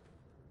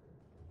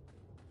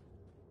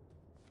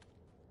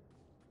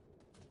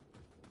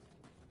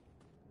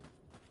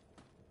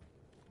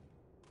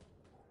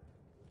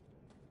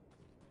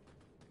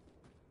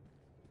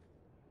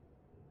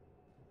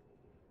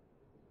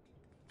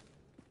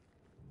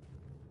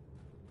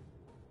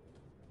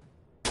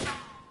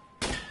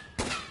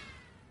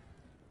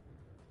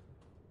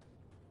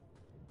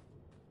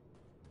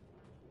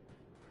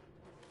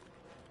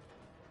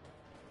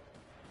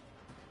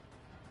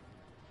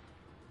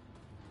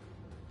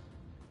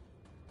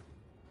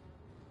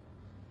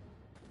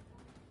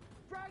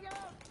 Frag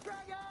out!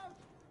 Frag out!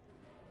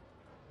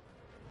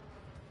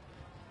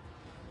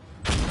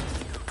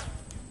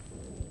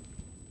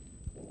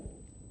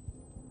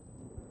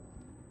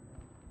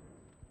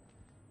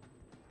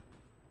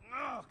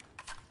 Ugh.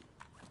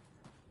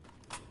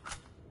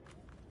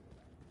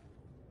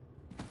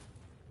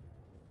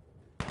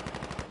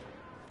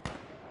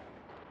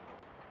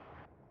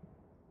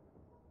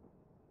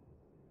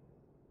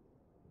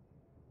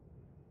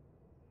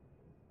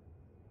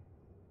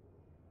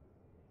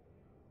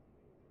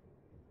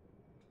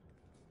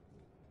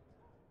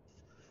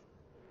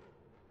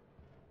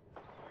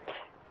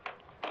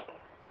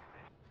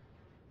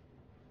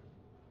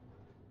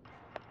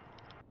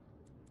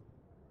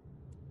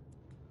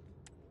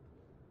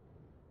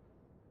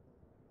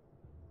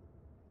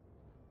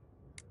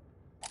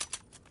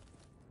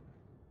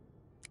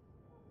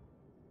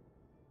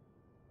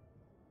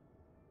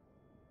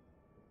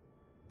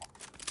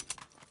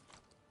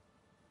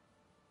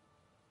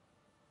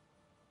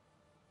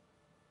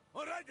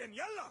 All right then,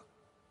 yalla!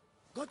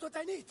 Got what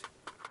I need!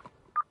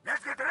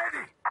 Let's get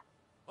ready!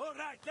 All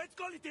right, let's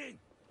call it in!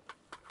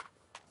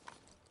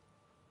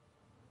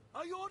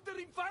 Are you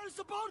ordering fire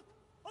support?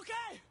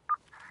 Okay!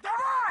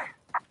 Давай!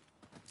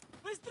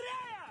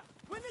 Быстрее!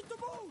 We need to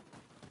move!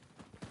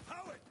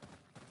 Howard!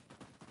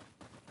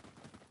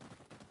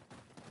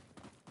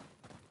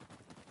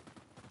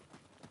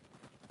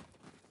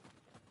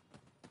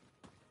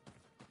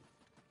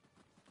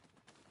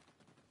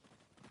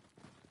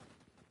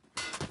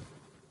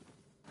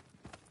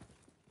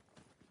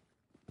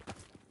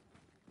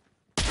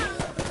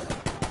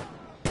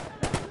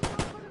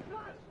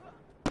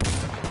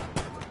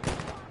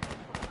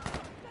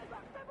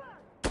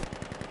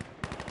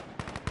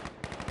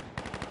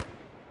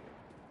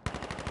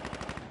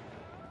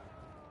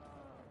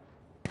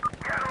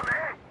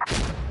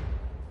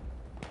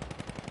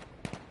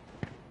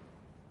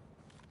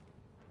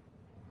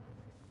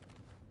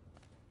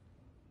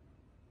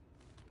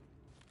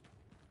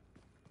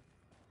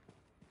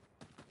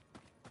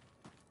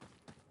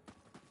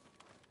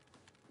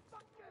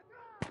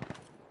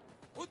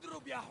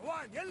 اضرب يا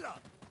احوان يلا.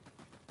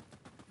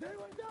 They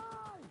will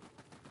die.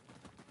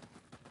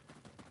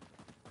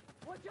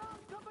 Watch out,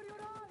 cover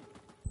your eyes.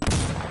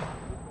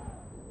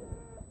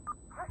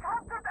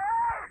 Attempted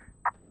aim.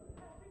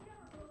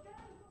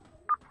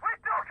 We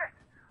took it.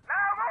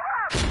 Now move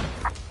up.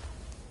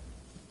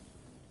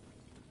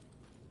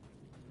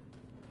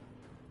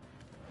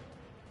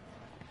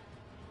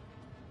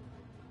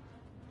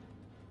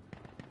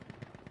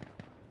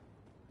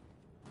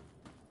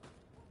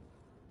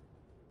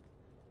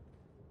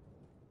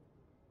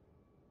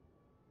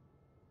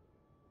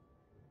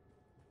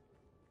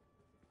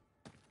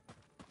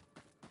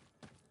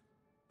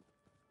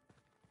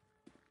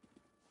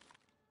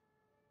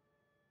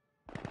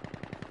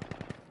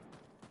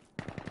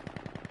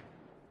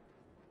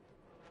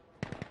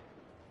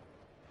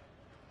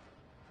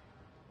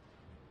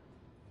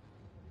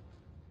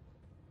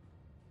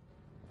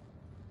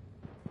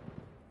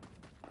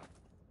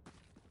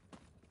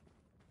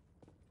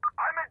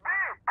 I'm at B.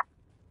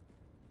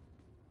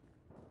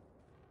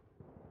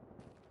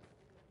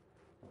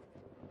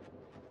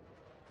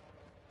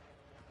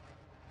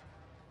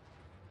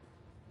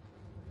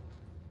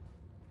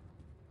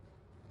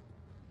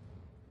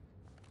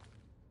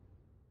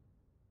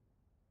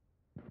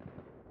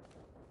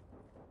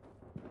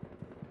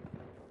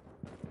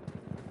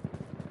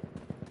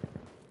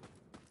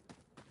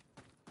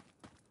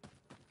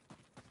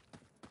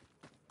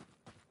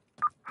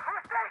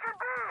 Who's station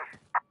B?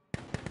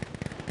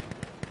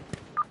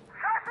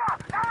 Sasha,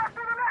 now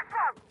to the next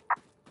one.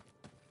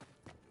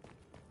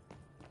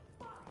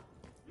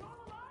 You all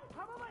alive?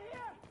 I'm over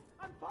here.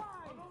 I'm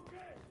fine. I'm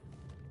okay.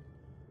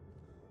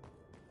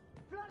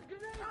 Flash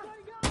grenade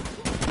going out.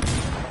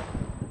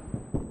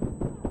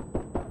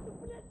 Что,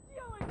 блядь,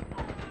 делать?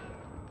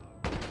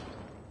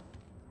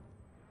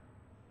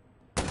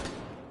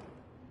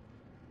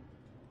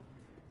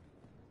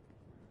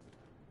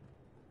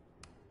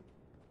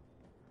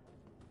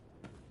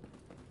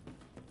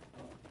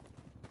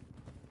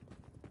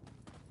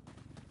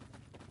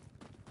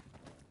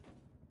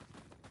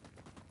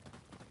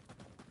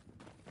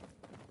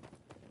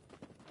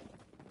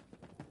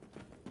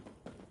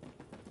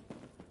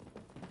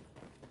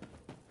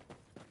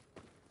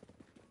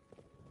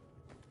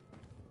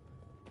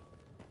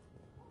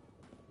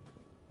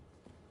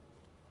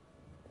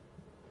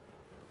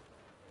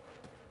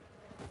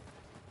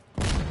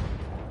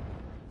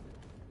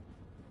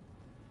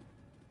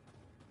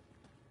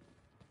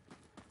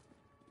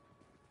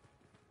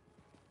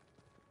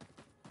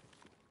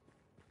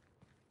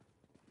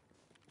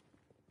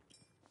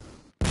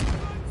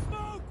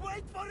 Smoke!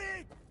 Wait for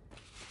it!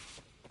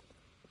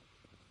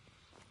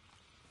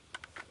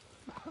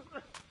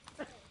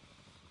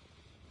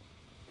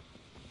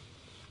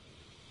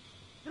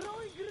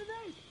 Throwing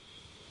grenade!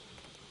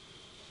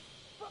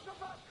 Fuck the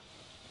fuck!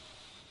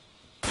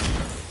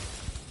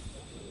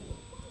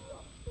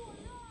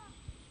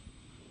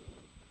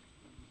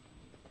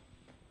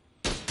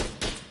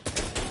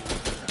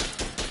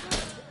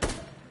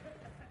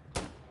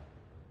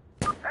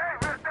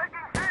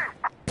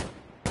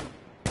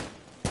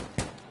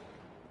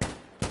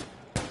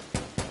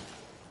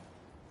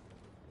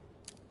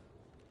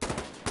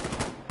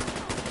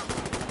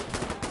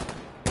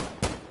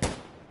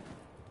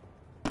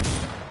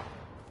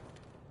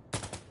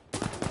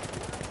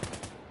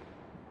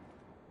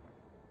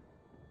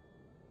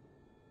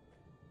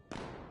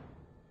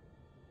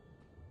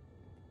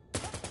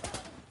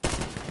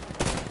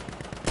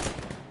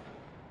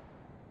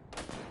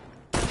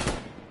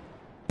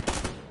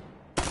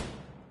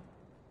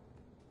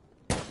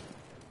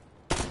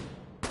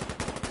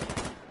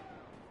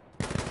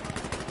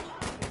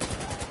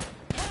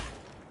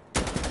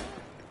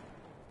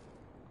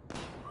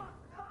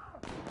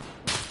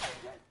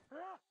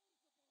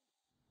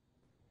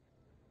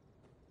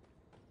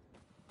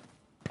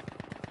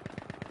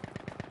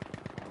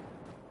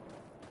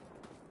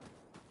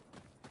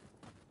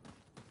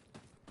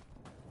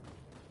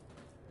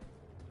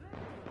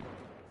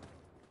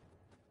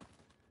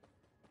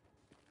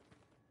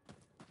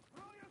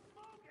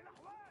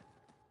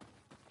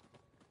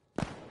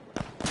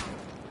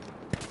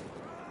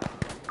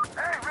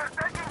 Hey, we're taking C! Hey, we're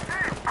taking C!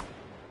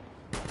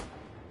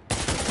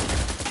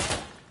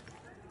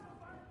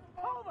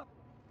 Over!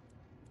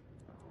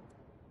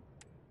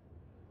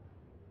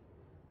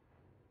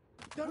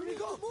 There we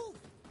go! Move!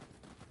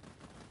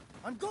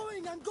 I'm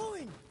going! I'm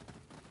going!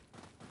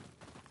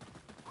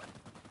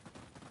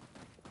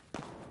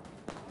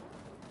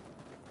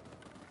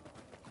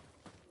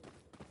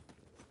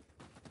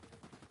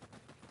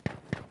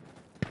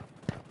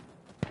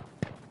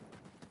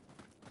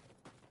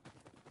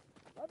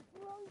 I'm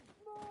throwing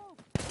smoke!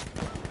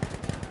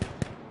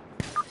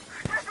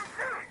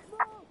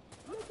 Smoke!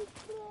 Let it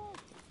smoke!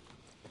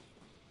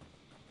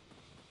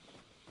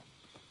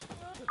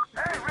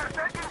 Hey, we're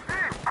taking C!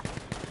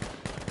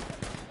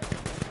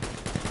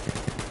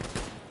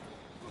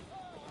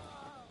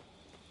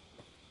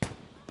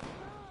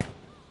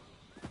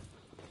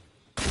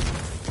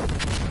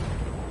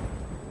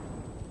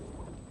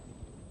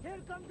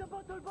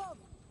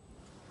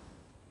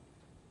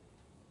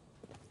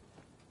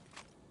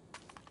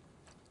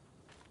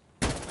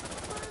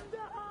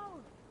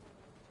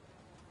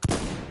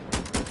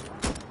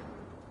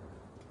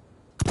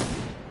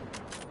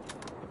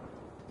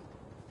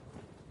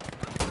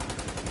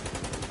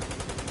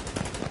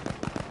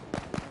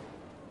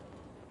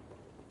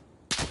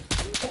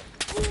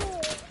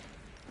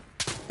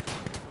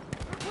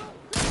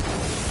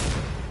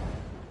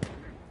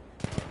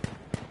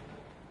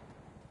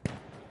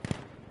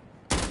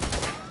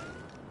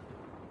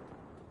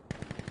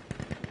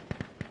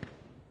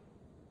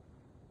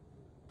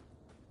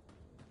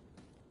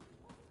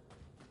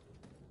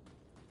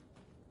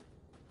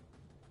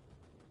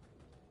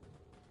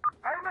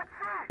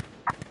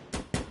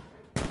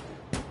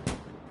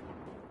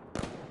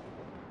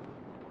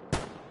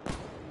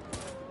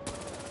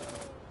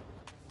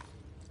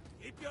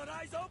 your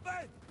eyes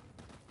open!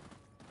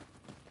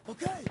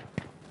 Okay!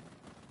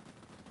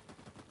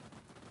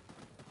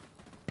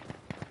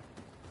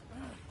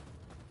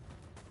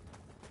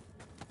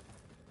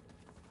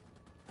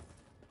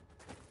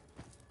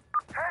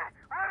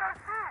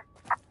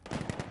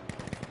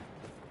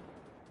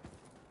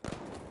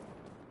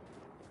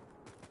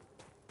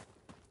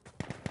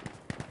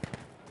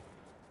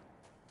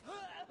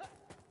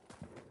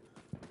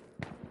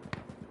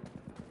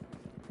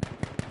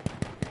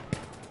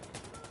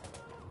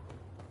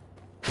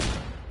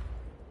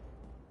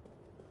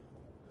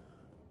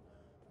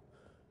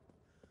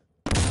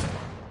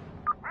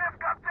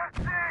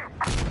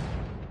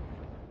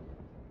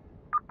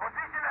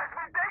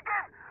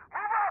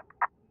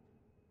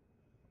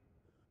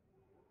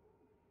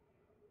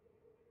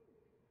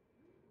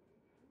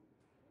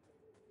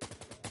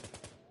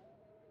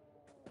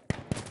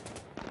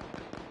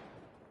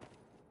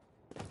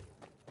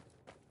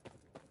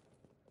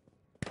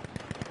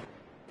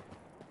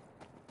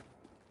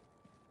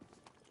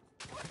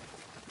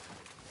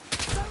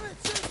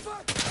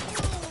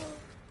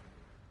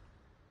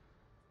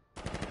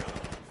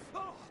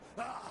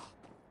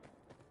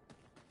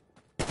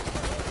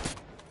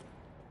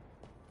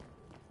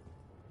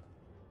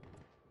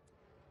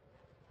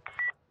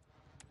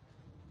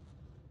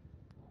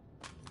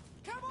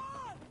 Come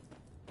on!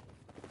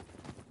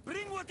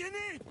 Bring what you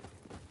need!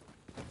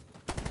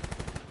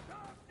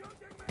 Stop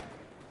shooting me!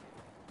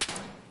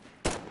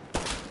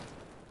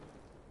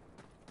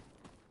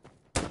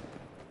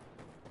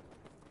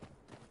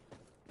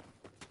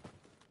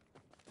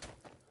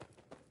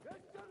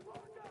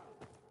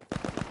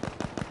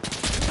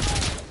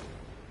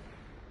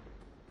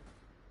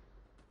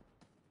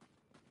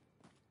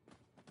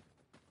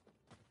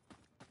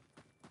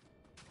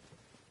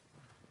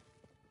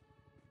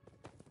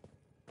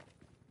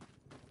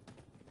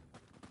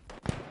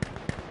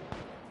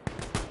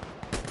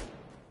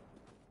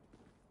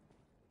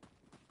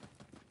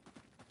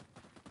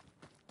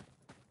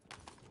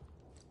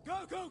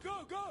 Go, go,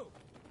 go, go!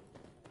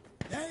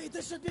 Hey,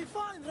 this should be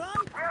fine, right?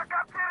 We're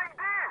capturing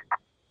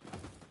this!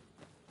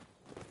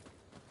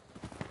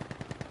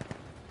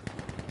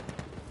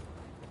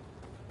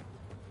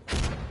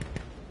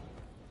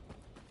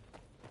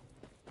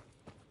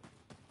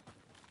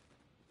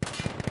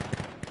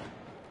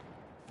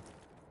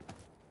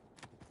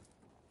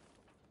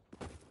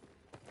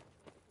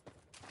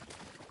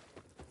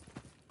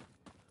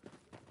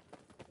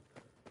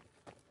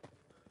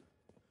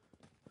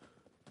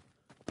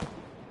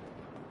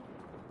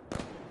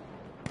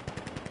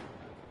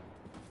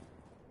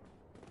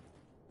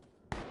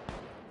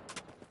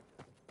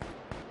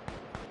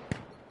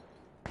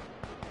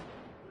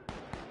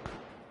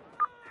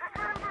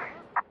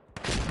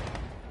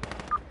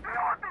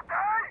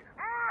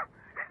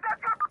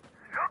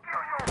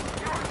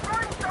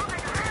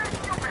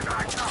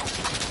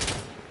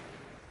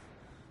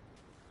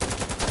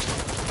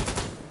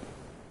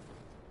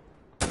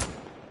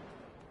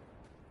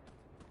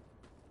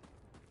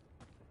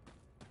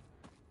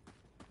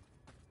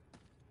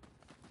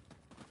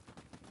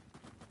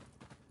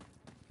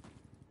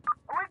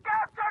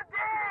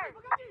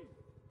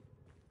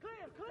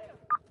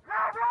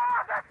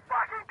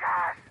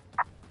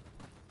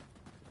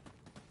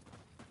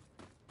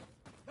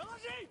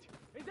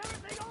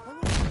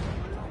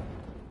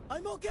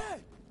 I'm okay!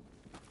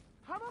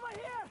 How am I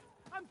here?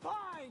 I'm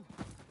fine!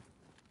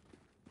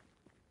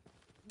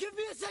 Give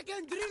me a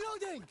second!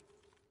 Reloading!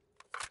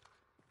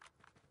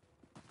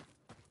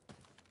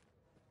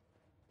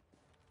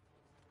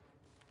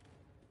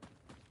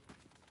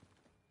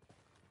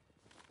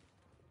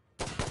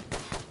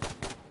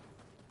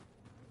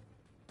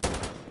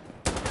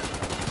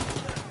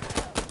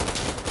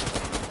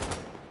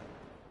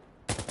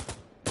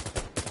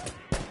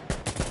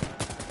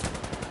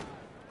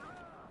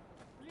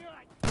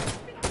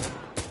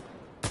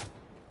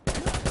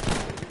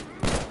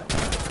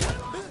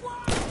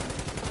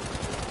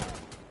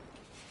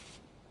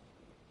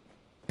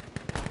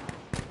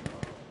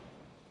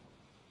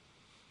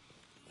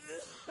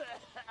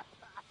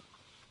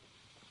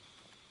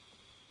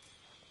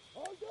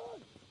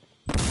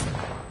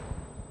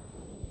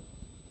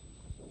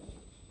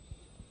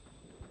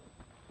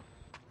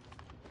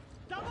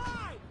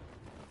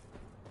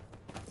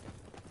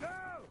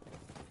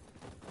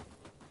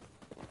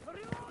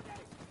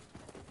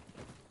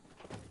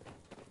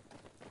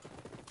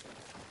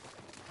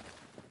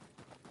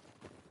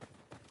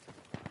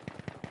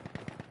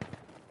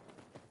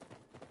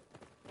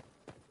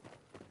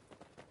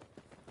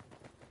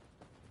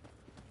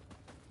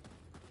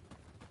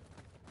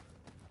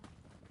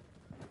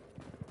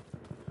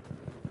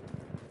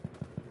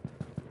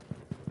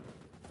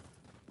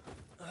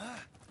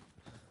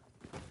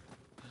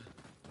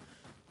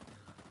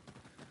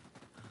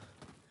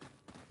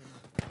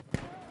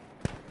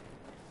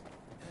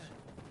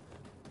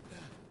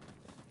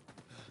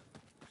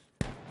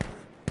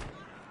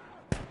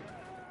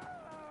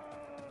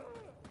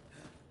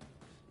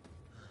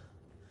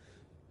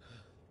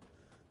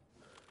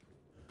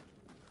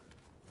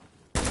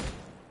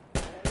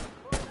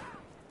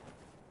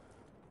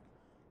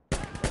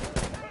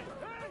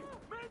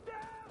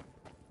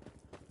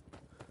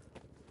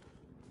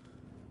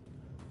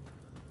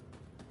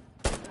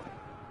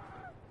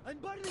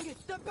 burning it!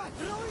 Step back!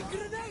 Throwing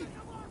grenade!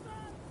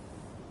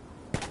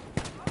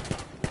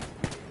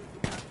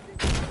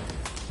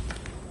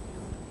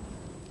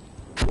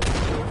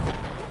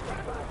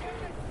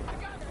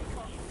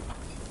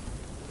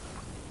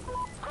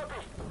 Copy.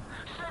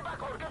 Stay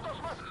back or get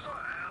those muscles.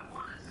 I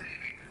want to say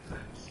because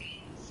I've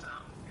seen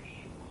some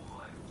people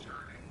like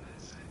turning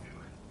this into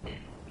an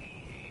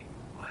NBA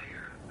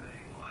player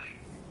thing. Like,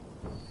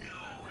 no,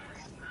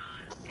 it's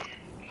not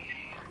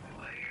NBA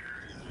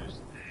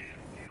players. It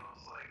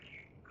feels like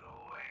you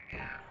going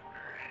after